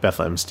Charlotte,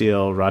 Bethlehem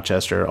Steel,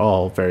 Rochester,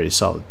 all very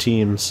solid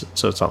teams,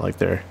 so it's not like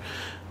they're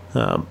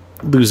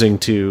losing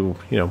to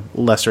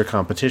lesser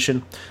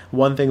competition.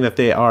 One thing that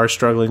they are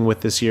struggling with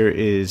this year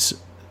is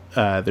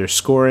their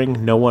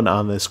scoring. No one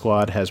on this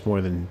squad has more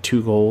than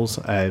 2 goals.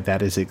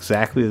 That is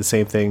exactly the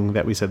same thing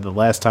that we said the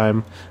last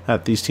time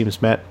these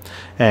teams met.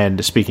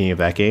 And speaking of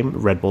that game,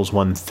 Red Bulls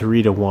won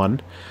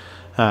 3-1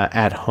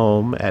 at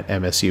home at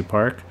MSU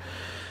Park.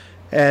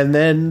 And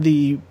then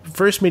the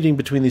first meeting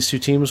between these 2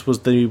 teams was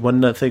the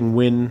 1-0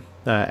 win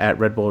at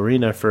Red Bull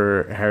Arena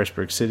for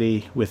Harrisburg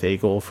City with a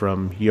goal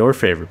from your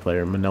favorite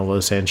player, Manolo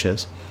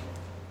Sanchez.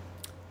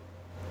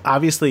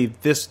 Obviously,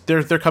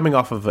 they're coming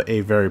off of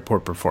a very poor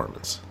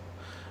performance.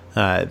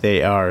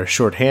 They are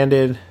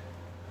shorthanded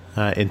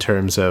in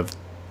terms of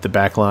the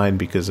back line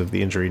because of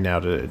the injury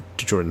now to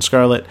Jordan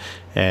Scarlett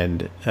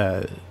and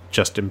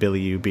Justin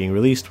Billiou being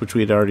released, which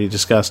we had already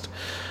discussed.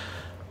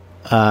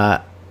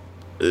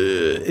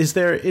 Is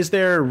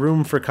there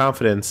room for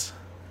confidence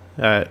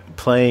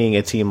playing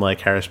a team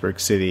like Harrisburg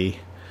City,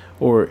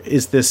 or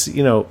is this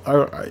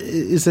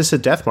a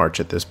death march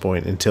at this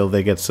point until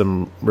they get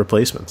some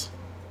replacements?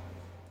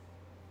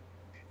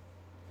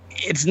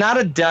 It's not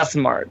a death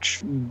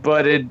march,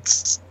 but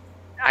it's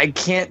I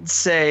can't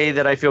say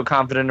that I feel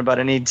confident about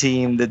any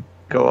team that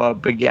go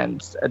up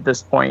against at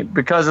this point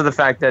because of the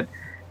fact that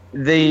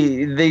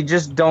they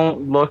just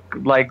don't look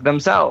like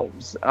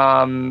themselves.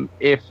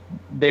 If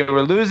they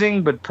were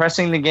losing but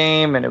pressing the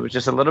game and it was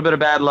just a little bit of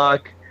bad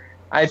luck,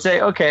 I'd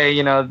say, okay,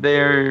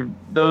 they're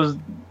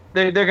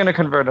going to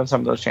convert on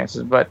some of those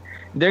chances, but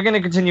they're going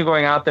to continue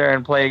going out there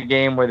and play a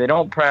game where they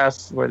don't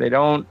press, where they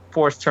don't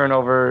force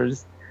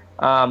turnovers,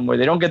 where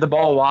they don't get the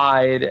ball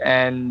wide,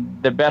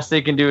 and the best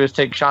they can do is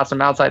take shots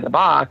from outside the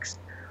box.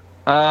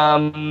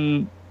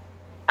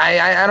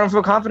 I don't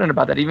feel confident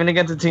about that, even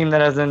against a team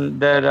that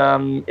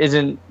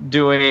isn't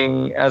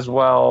doing as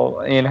well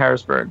in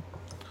Harrisburg.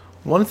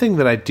 One thing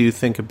that I do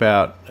think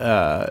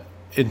about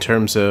in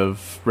terms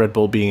of Red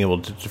Bull being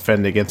able to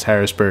defend against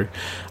Harrisburg,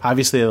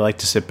 obviously they like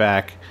to sit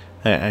back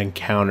and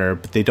counter,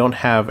 but they don't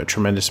have a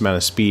tremendous amount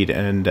of speed,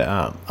 and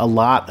a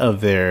lot of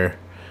their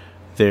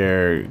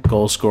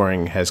goal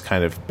scoring has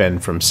kind of been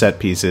from set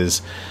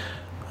pieces.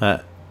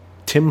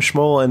 Tim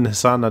Schmoll and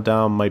Hassan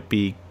Adam might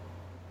be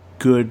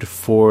good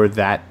for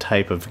that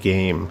type of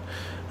game.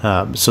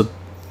 So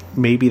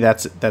maybe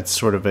that's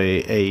sort of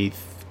a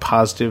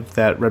positive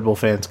that Red Bull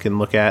fans can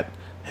look at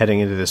heading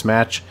into this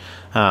match.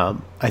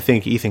 I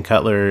think Ethan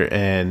Cutler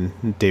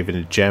and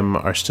David Jem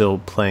are still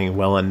playing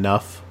well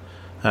enough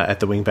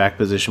at the wing-back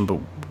position, but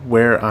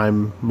where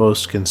I'm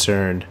most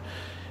concerned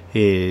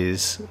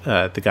is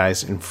the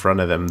guys in front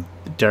of them.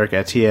 Derek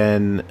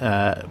Etienne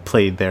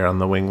played there on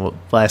the wing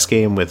last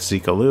game with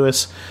Zico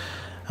Lewis.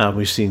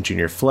 We've seen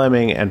Junior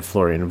Fleming and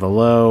Florian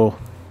Velo.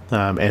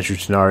 Andrew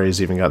Tenari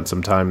has even gotten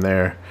some time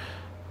there.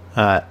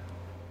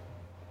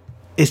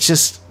 It's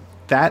just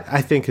that,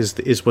 I think,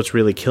 is what's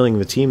really killing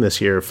the team this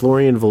year.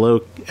 Florian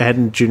Velo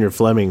and Junior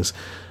Flemings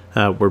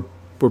were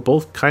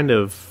both kind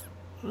of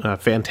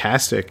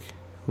fantastic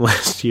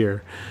last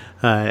year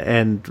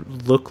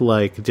and look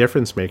like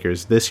difference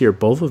makers. This year,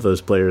 both of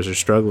those players are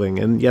struggling.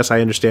 And yes,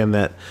 I understand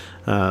that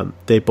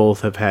they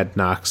both have had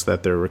knocks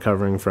that they're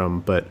recovering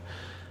from, but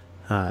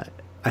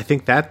I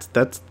think that's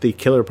the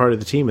killer part of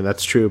the team, and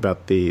that's true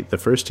about the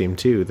first team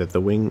too, that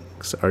the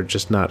wings are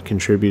just not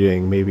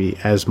contributing maybe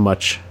as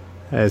much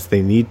as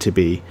they need to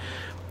be,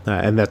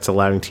 and that's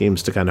allowing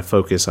teams to kind of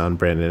focus on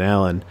Brandon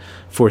Allen,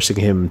 forcing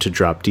him to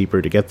drop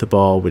deeper to get the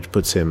ball, which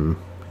puts him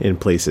in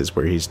places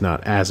where he's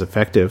not as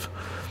effective.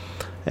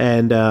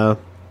 And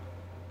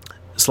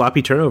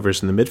sloppy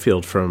turnovers in the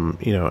midfield from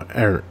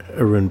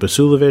Arun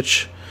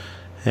Basulovic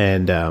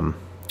and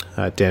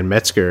Dan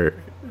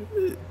Metzger,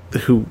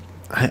 who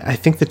I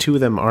think the two of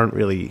them aren't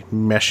really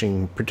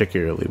meshing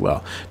particularly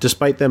well,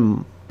 despite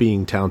them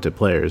being talented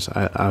players.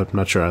 I'm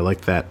not sure I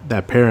like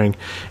that pairing.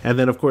 And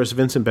then, of course,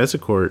 Vincent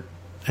Bezecourt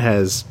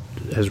has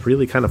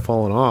really kind of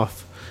fallen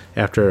off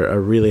after a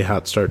really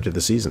hot start to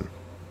the season.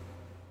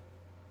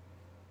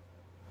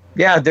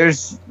 Yeah,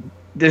 there's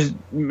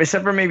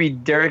except for maybe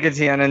Derek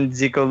Etienne and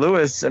Zico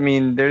Lewis. I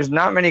mean, there's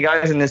not many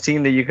guys in this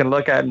team that you can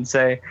look at and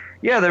say,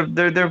 yeah,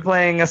 they're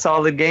playing a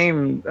solid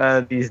game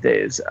these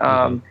days.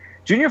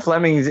 Junior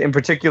Fleming in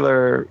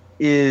particular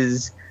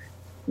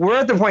we're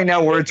at the point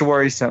now where it's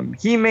worrisome.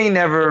 He may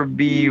never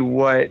be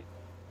what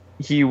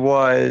he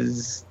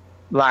was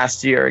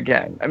last year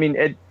again. I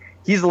mean,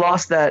 he's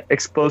lost that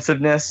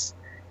explosiveness,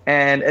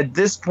 and at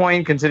this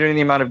point, considering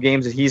the amount of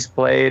games that he's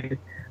played,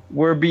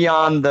 we're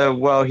beyond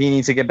he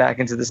needs to get back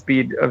into the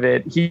speed of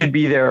it. He should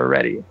be there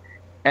already.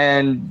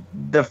 And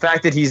the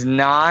fact that he's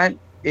not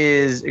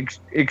is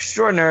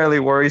extraordinarily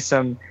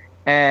worrisome.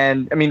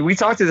 And, I mean, we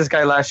talked to this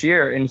guy last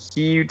year, and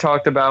he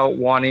talked about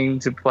wanting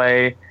to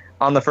play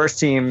on the first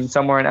team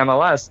somewhere in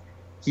MLS.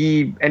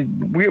 We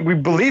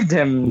believed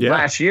him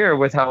last year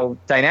with how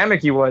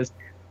dynamic he was.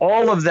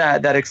 All of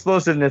that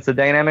explosiveness, the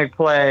dynamic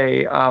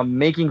play,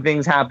 making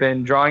things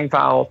happen, drawing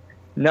fouls,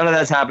 none of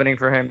that's happening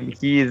for him.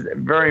 He's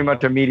very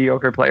much a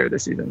mediocre player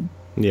this season.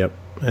 Yep,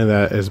 and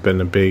that has been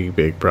a big,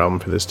 big problem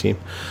for this team.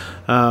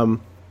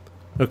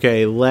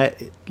 Okay,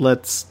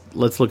 let's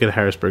look at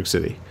Harrisburg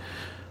City.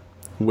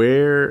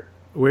 Where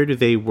do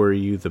they worry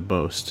you the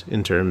most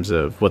in terms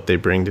of what they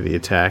bring to the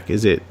attack?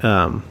 Is it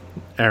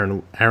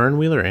Aaron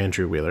Wheeler or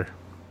Andrew Wheeler?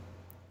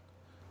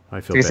 I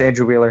feel it's bad.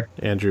 Andrew Wheeler.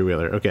 Andrew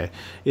Wheeler. Okay.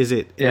 Is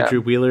it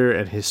Andrew Wheeler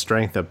and his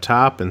strength up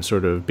top and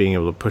sort of being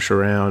able to push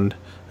around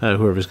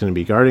whoever's going to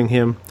be guarding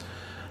him?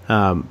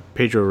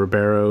 Pedro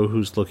Ribeiro,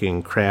 who's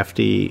looking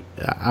crafty.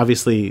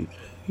 Obviously,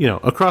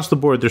 across the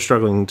board they're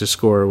struggling to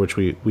score, which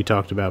we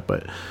talked about,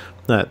 but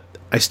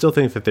I still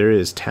think that there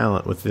is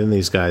talent within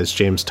these guys.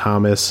 James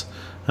Thomas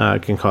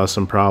can cause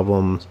some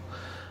problems.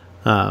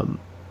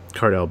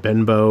 Cardell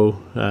Benbow,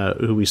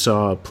 who we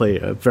saw play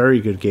a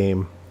very good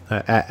game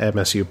at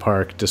MSU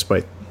Park,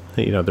 despite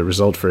the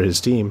result for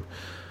his team.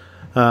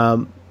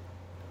 And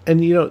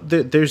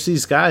there's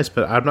these guys,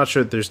 but I'm not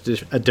sure there's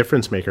a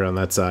difference maker on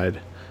that side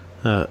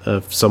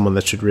of someone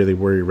that should really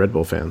worry Red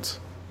Bull fans.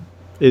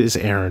 It is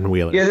Aaron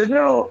Wheeler. Yeah, there's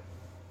no.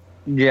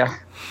 Yeah,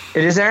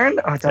 it is Aaron.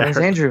 Oh, I thought it was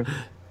Andrew.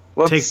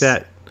 Whoops. Take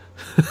that.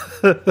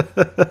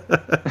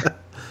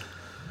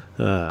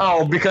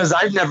 Because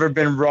I've never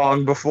been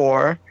wrong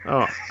before.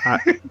 Oh,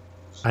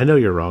 I know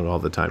you're wrong all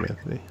the time,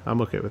 Anthony. I'm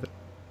okay with it.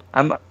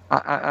 I'm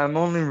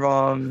only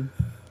wrong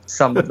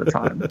some of the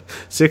time.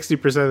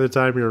 60% of the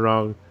time you're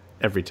wrong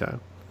every time.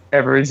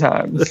 Every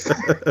time.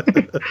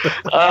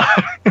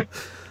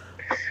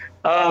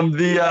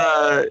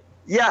 I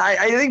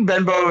think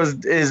Benbow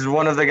is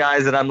one of the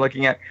guys that I'm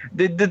looking at.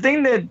 The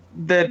thing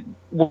that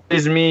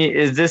worries me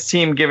is this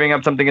team giving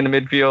up something in the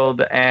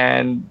midfield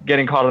and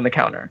getting caught on the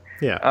counter.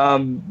 Yeah.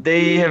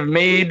 They have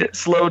made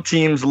slow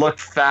teams look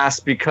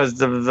fast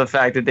because of the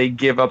fact that they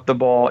give up the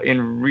ball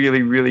in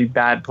really, really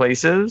bad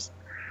places.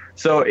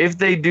 So if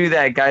they do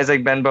that, guys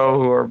like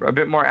Benbow, who are a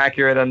bit more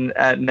accurate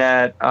at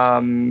net,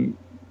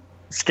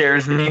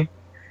 scares me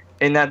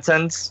in that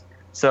sense.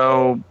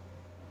 So,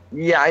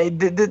 yeah,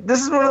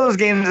 this is one of those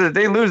games that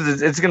they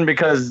lose. It's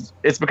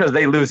because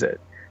they lose it,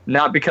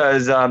 not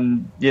because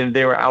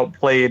they were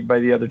outplayed by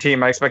the other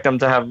team. I expect them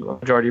to have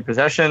majority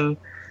possession.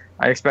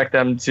 I expect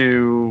them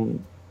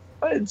to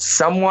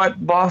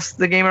somewhat boss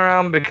the game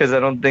around because I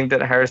don't think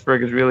that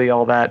Harrisburg is really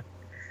all that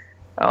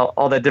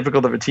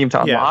difficult of a team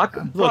to unlock.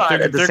 Look,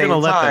 but they're going to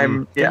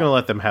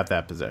let them have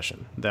that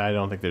possession. I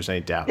don't think there's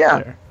any doubt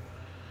there.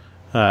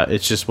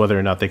 It's just whether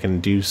or not they can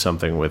do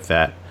something with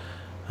that,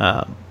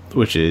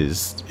 which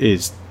is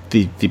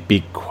the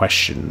big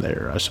question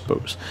there, I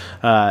suppose.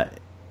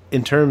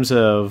 In terms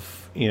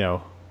of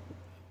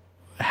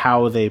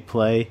how they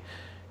play,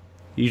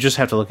 you just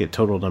have to look at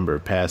total number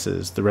of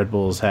passes. The Red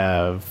Bulls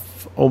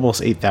have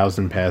almost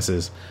 8,000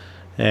 passes,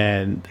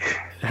 and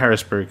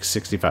Harrisburg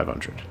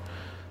 6,500.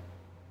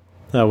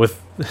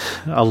 With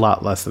a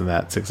lot less than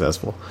that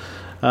successful.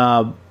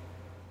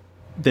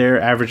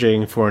 They're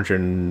averaging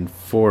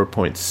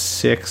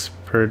 404.6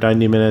 per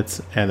 90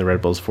 minutes, and the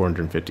Red Bulls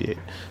 458.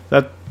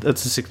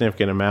 That's a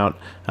significant amount.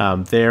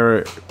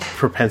 Their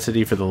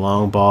propensity for the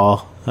long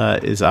ball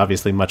is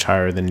obviously much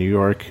higher than New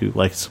York, who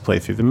likes to play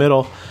through the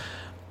middle.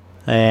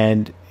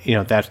 And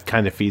that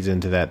kind of feeds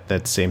into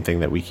that same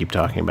thing that we keep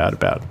talking about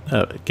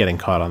getting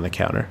caught on the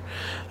counter.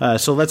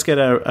 So let's get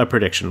a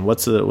prediction.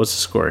 What's the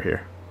score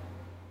here?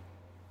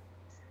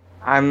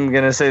 I'm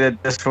gonna say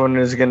that this one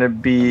is gonna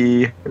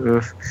be.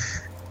 This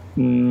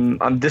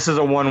is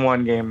a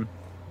 1-1 game.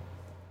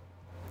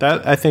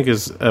 That I think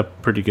is a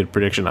pretty good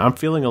prediction. I'm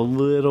feeling a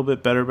little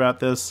bit better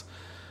about this,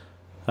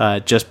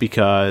 just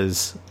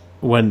because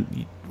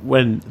when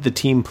the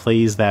team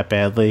plays that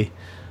badly,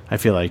 I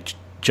feel like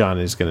John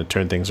is going to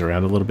turn things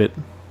around a little bit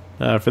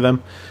for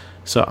them.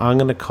 So I'm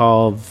going to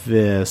call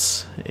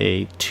this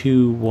a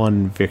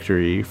 2-1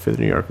 victory for the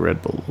New York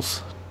Red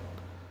Bulls.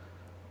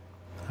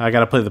 I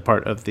got to play the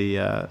part of the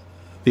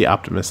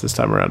optimist this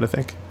time around, I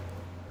think.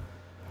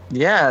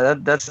 Yeah,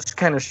 that's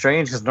kind of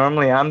strange because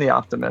normally I'm the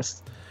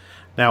optimist.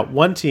 Now,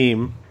 one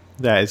team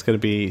that is going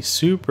to be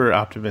super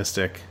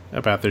optimistic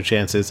about their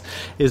chances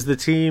is the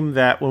team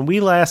that when we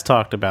last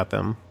talked about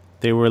them,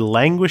 they were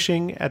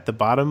languishing at the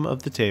bottom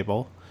of the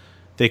table.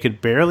 They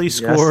could barely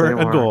score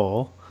a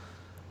goal.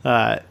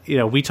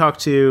 We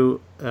talked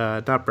to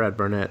not Brad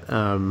Burnett.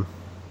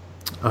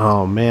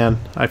 Oh man,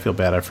 I feel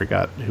bad. I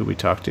forgot who we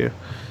talked to.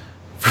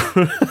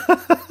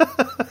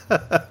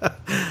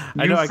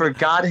 I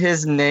forgot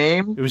his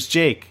name. It was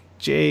Jake.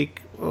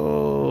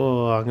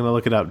 Oh, I'm gonna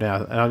look it up now,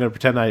 and I'm gonna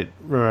pretend I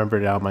remember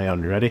it on my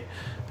own. You ready?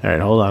 All right,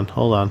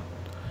 hold on.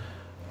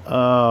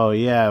 Oh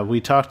yeah,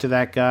 we talked to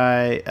that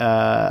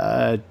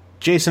guy,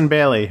 Jason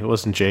Bailey. It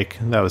wasn't Jake.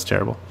 That was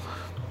terrible.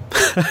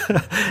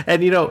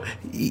 And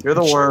you're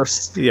the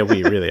worst. Yeah,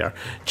 we really are.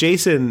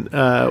 Jason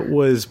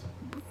was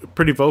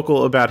pretty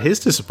vocal about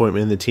his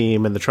disappointment in the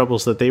team and the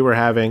troubles that they were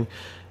having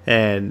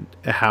and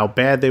how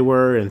bad they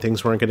were and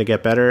things weren't going to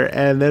get better.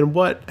 And then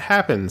what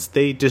happens?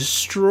 They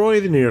destroy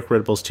the New York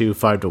Red Bulls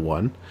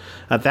 5-1.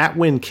 That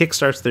win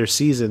kickstarts their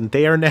season.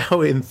 They are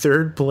now in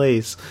third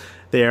place.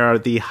 They are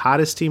the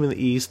hottest team in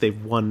the East.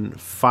 They've won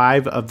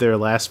 5 of their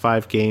last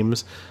 5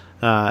 games.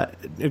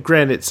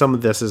 Granted, some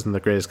of this isn't the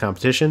greatest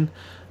competition.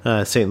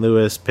 St.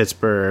 Louis,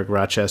 Pittsburgh,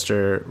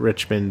 Rochester,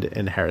 Richmond,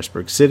 and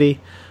Harrisburg City.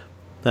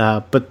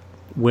 But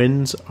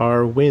wins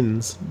are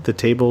wins. The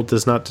table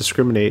does not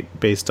discriminate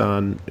based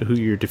on who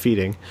you're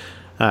defeating.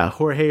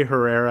 Jorge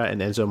Herrera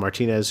and Enzo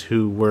Martinez,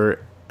 who were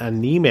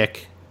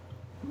anemic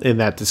in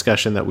that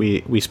discussion that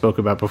we spoke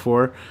about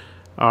before,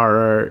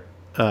 are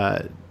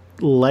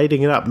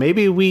lighting it up.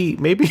 Maybe we're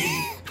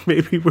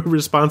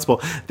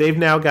responsible. They've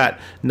now got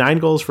 9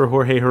 goals for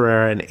Jorge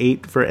Herrera and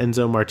 8 for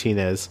Enzo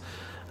Martinez,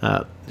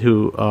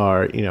 who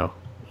are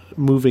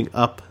moving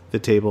up the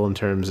table in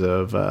terms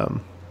of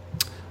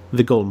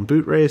the Golden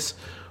Boot race.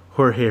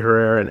 Jorge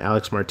Herrera and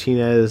Alex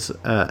Martinez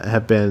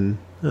have been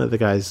the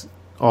guys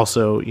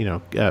also,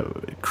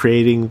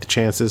 creating the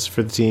chances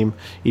for the team,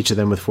 each of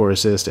them with 4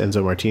 assists,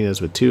 Enzo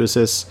Martinez with 2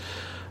 assists.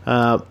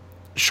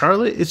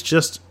 Charlotte is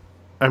just,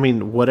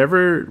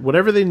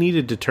 whatever they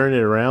needed to turn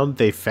it around,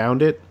 they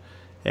found it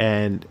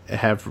and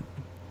have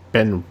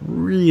been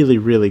really,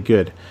 really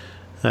good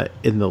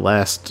in the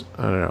last,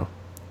 I don't know,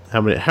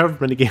 however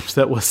many games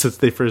that was since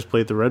they first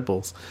played the Red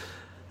Bulls.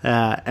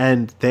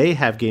 And they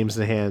have games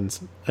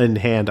in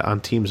hand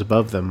on teams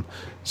above them.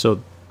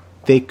 So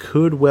they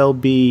could well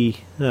be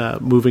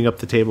moving up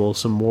the table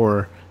some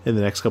more in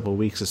the next couple of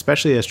weeks,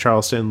 especially as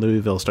Charleston and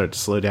Louisville start to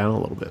slow down a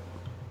little bit.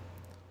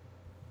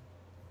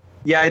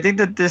 Yeah, I think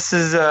that this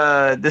is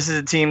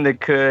a team that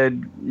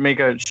could make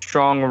a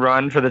strong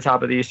run for the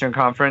top of the Eastern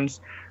Conference.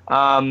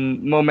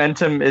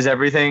 Momentum is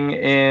everything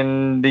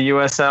in the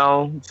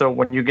USL. So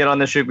when you get on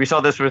the streak, we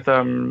saw this with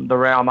the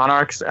Real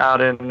Monarchs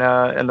out in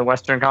the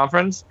Western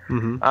Conference.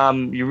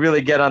 Mm-hmm. You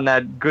really get on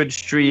that good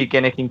streak,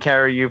 and it can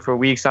carry you for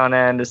weeks on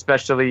end,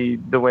 especially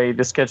the way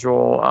the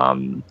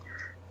schedule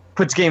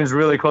puts games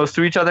really close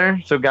to each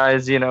other. So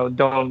guys,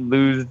 don't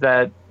lose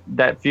that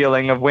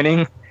feeling of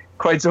winning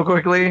quite so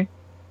quickly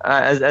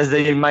as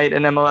they might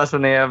in MLS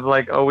when they have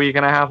like a week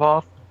and a half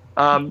off.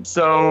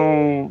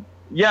 So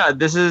yeah,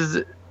 this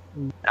is.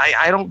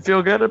 I don't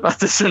feel good about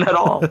this one at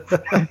all.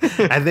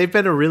 And they've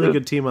been a really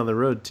good team on the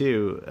road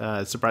too.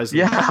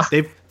 Surprisingly, yeah.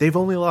 They've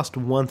only lost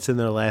once in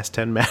their last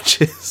 10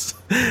 matches.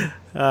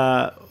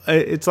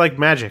 It's like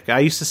magic. I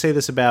used to say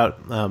this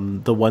about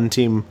the one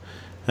team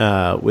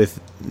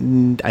with,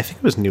 I think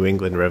it was New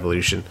England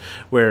Revolution,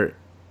 where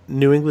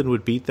New England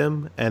would beat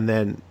them, and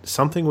then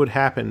something would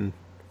happen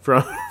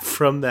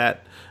from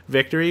that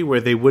victory where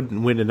they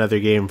wouldn't win another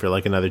game for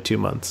like another 2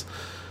 months.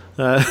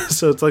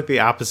 So it's like the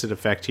opposite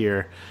effect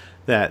here,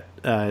 that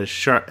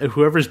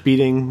whoever's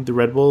beating the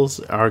Red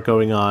Bulls are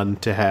going on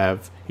to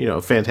have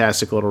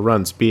fantastic little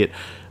runs, be it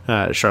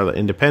Charlotte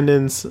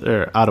Independence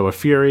or Ottawa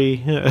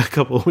Fury a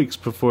couple of weeks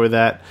before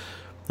that,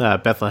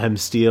 Bethlehem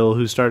Steel,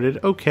 who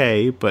started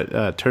okay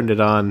but turned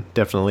it on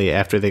definitely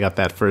after they got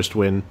that first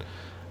win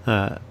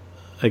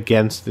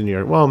against the New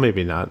York. Well,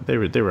 maybe not. They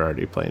were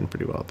already playing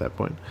pretty well at that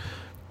point.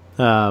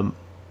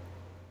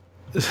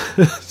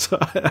 So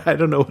I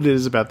don't know what it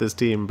is about this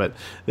team, but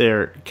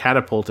they're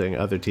catapulting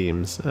other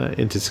teams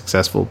into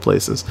successful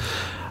places.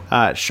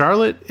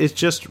 Charlotte is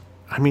just,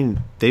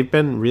 they've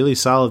been really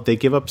solid. They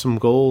give up some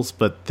goals,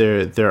 but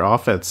their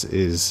offense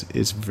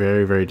is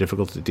very, very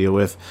difficult to deal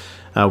with.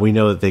 We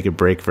know that they could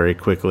break very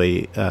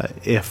quickly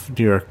if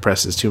New York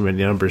presses too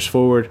many numbers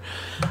forward.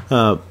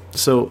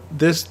 So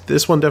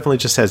this one definitely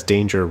just has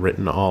danger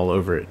written all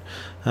over it.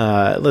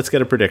 Let's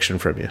get a prediction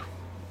from you.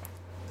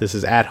 This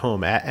is at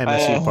home at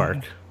MSU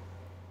Park.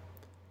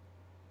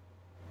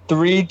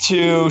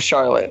 3-2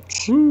 Charlotte.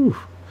 Woo.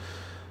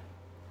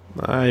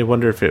 I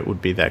wonder if it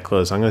would be that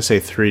close. I'm going to say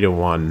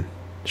 3-1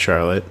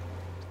 Charlotte.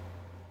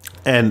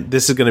 And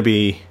this is going to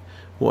be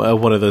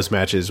one of those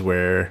matches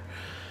where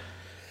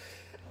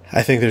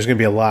I think there's going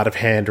to be a lot of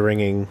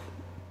hand-wringing,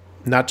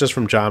 not just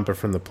from John, but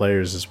from the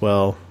players as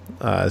well.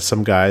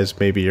 Some guys,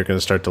 maybe you're going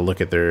to start to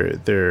look at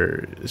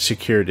their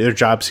security, their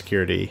job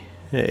security,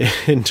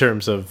 in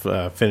terms of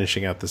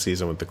finishing out the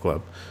season with the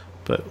club.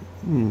 But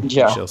we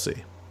shall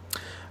see.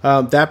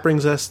 That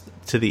brings us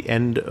to the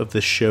end of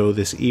the show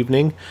this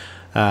evening.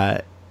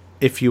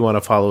 If you want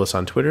to follow us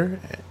on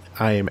Twitter,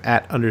 I am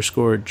at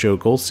 _Joe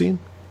Goldstein.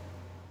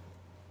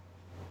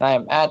 I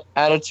am at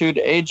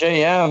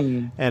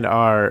AttitudeAJM. And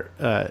our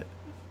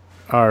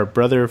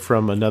brother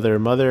from another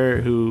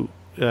mother who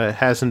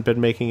hasn't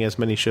been making as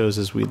many shows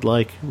as we'd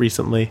like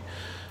recently,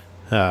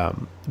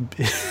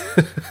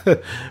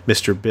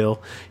 Mr.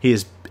 Bill. He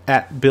is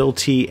at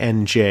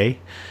BillTNJ,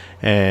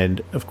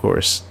 and of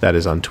course that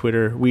is on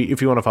Twitter.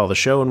 If you want to follow the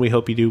show, and we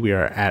hope you do, we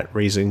are at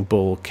Raising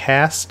Bull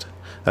Cast.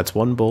 That's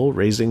one bull,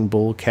 Raising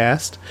Bull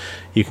Cast.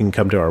 You can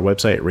come to our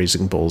website,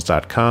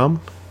 raisingbulls.com.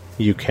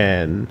 You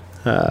can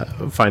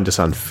find us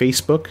on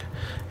Facebook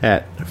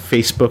at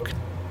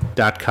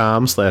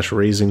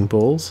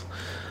facebook.com/raisingbulls.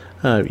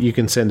 You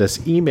can send us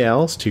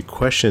emails to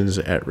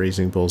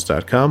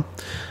questions@raisingbulls.com.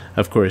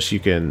 Of course, you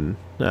can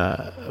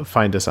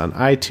find us on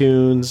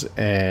iTunes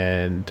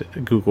and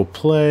Google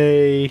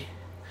Play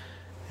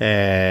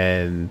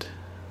or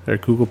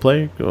Google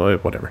Play,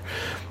 whatever,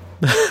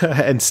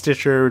 and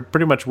Stitcher.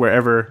 Pretty much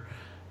wherever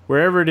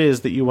it is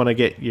that you want to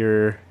get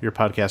your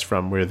podcast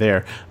from, we're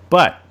there.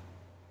 But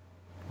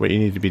what you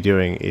need to be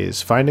doing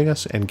is finding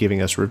us and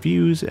giving us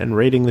reviews and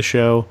rating the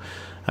show,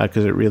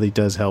 because it really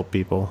does help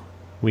people.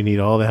 We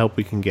need all the help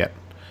we can get,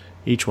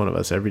 each one of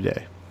us, every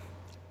day.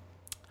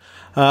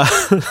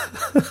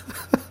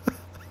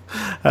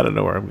 I don't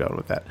know where I'm going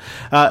with that.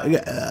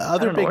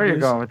 Other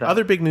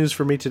big news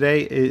for me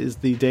today is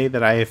the day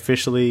that I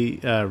officially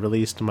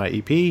released my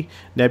EP,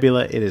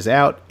 Nebula. It is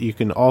out. You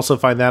can also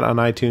find that on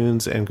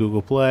iTunes and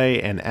Google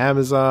Play and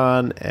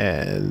Amazon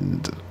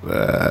and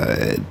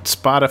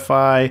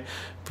Spotify.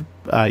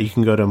 You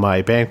can go to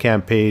my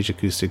Bandcamp page,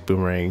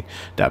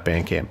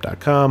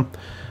 acousticboomerang.bandcamp.com.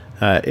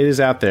 It is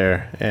out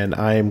there, and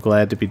I am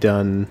glad to be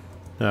done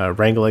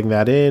wrangling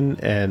that in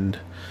and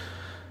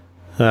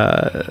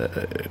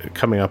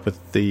coming up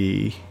with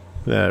the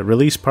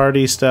release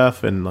party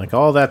stuff, and like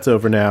all that's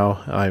over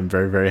now. I'm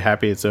very, very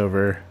happy it's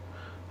over.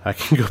 I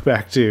can go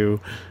back to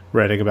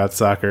writing about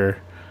soccer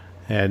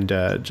and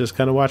just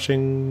kind of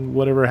watching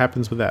whatever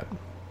happens with that.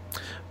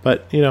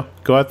 But,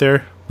 go out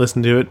there,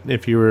 listen to it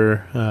if you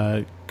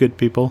were good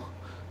people,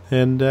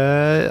 and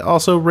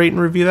also rate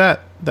and review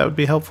that. That would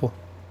be helpful.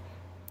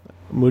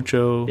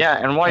 mucho. Yeah,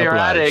 and while you're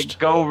at it,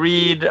 go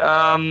read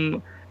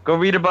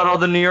about all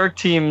the New York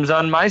teams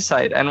on my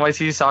site,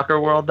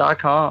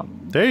 nycsoccerworld.com.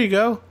 There you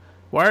go.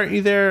 Why aren't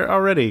you there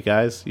already,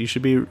 guys? You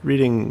should be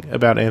reading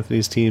about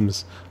Anthony's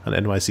teams on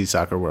NYC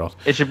Soccer World.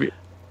 It should be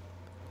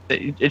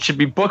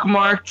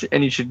bookmarked,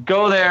 and you should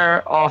go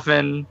there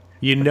often.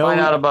 Find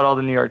out about all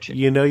the New York teams.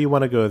 You know you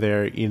want to go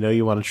there. You know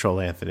you want to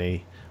troll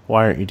Anthony.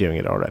 Why aren't you doing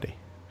it already?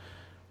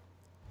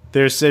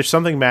 There's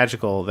something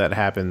magical that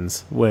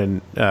happens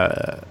when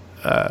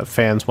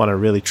fans want to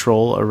really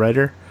troll a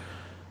writer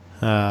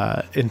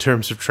in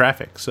terms of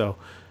traffic. So,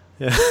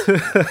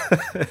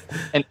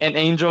 an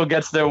angel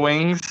gets their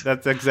wings.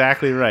 That's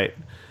exactly right.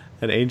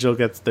 An angel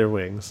gets their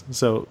wings.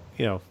 So,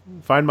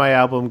 find my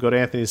album, go to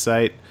Anthony's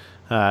site.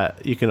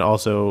 You can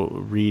also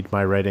read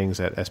my writings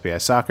at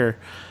SBI Soccer.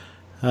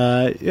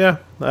 I'm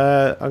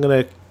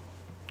going to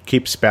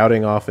keep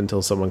spouting off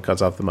until someone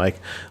cuts off the mic.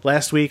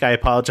 Last week, I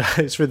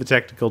apologize for the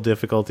technical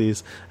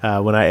difficulties.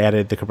 When I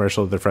added the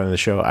commercial at the front of the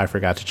show, I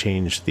forgot to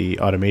change the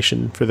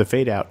automation for the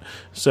fade out.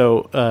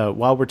 So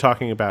while we're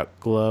talking about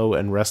Glow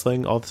and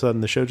wrestling, all of a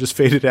sudden the show just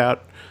faded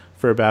out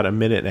for about a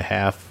minute and a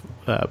half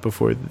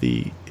before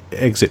the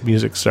exit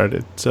music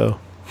started. So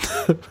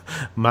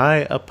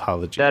my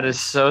apologies. That is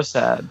so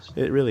sad.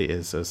 It really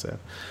is so sad.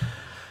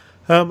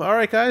 All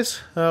right, guys.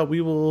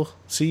 We will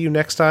see you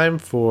next time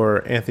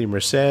for Anthony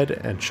Merced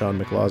and Sean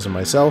McLaws and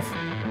myself.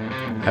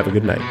 Have a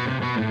good night.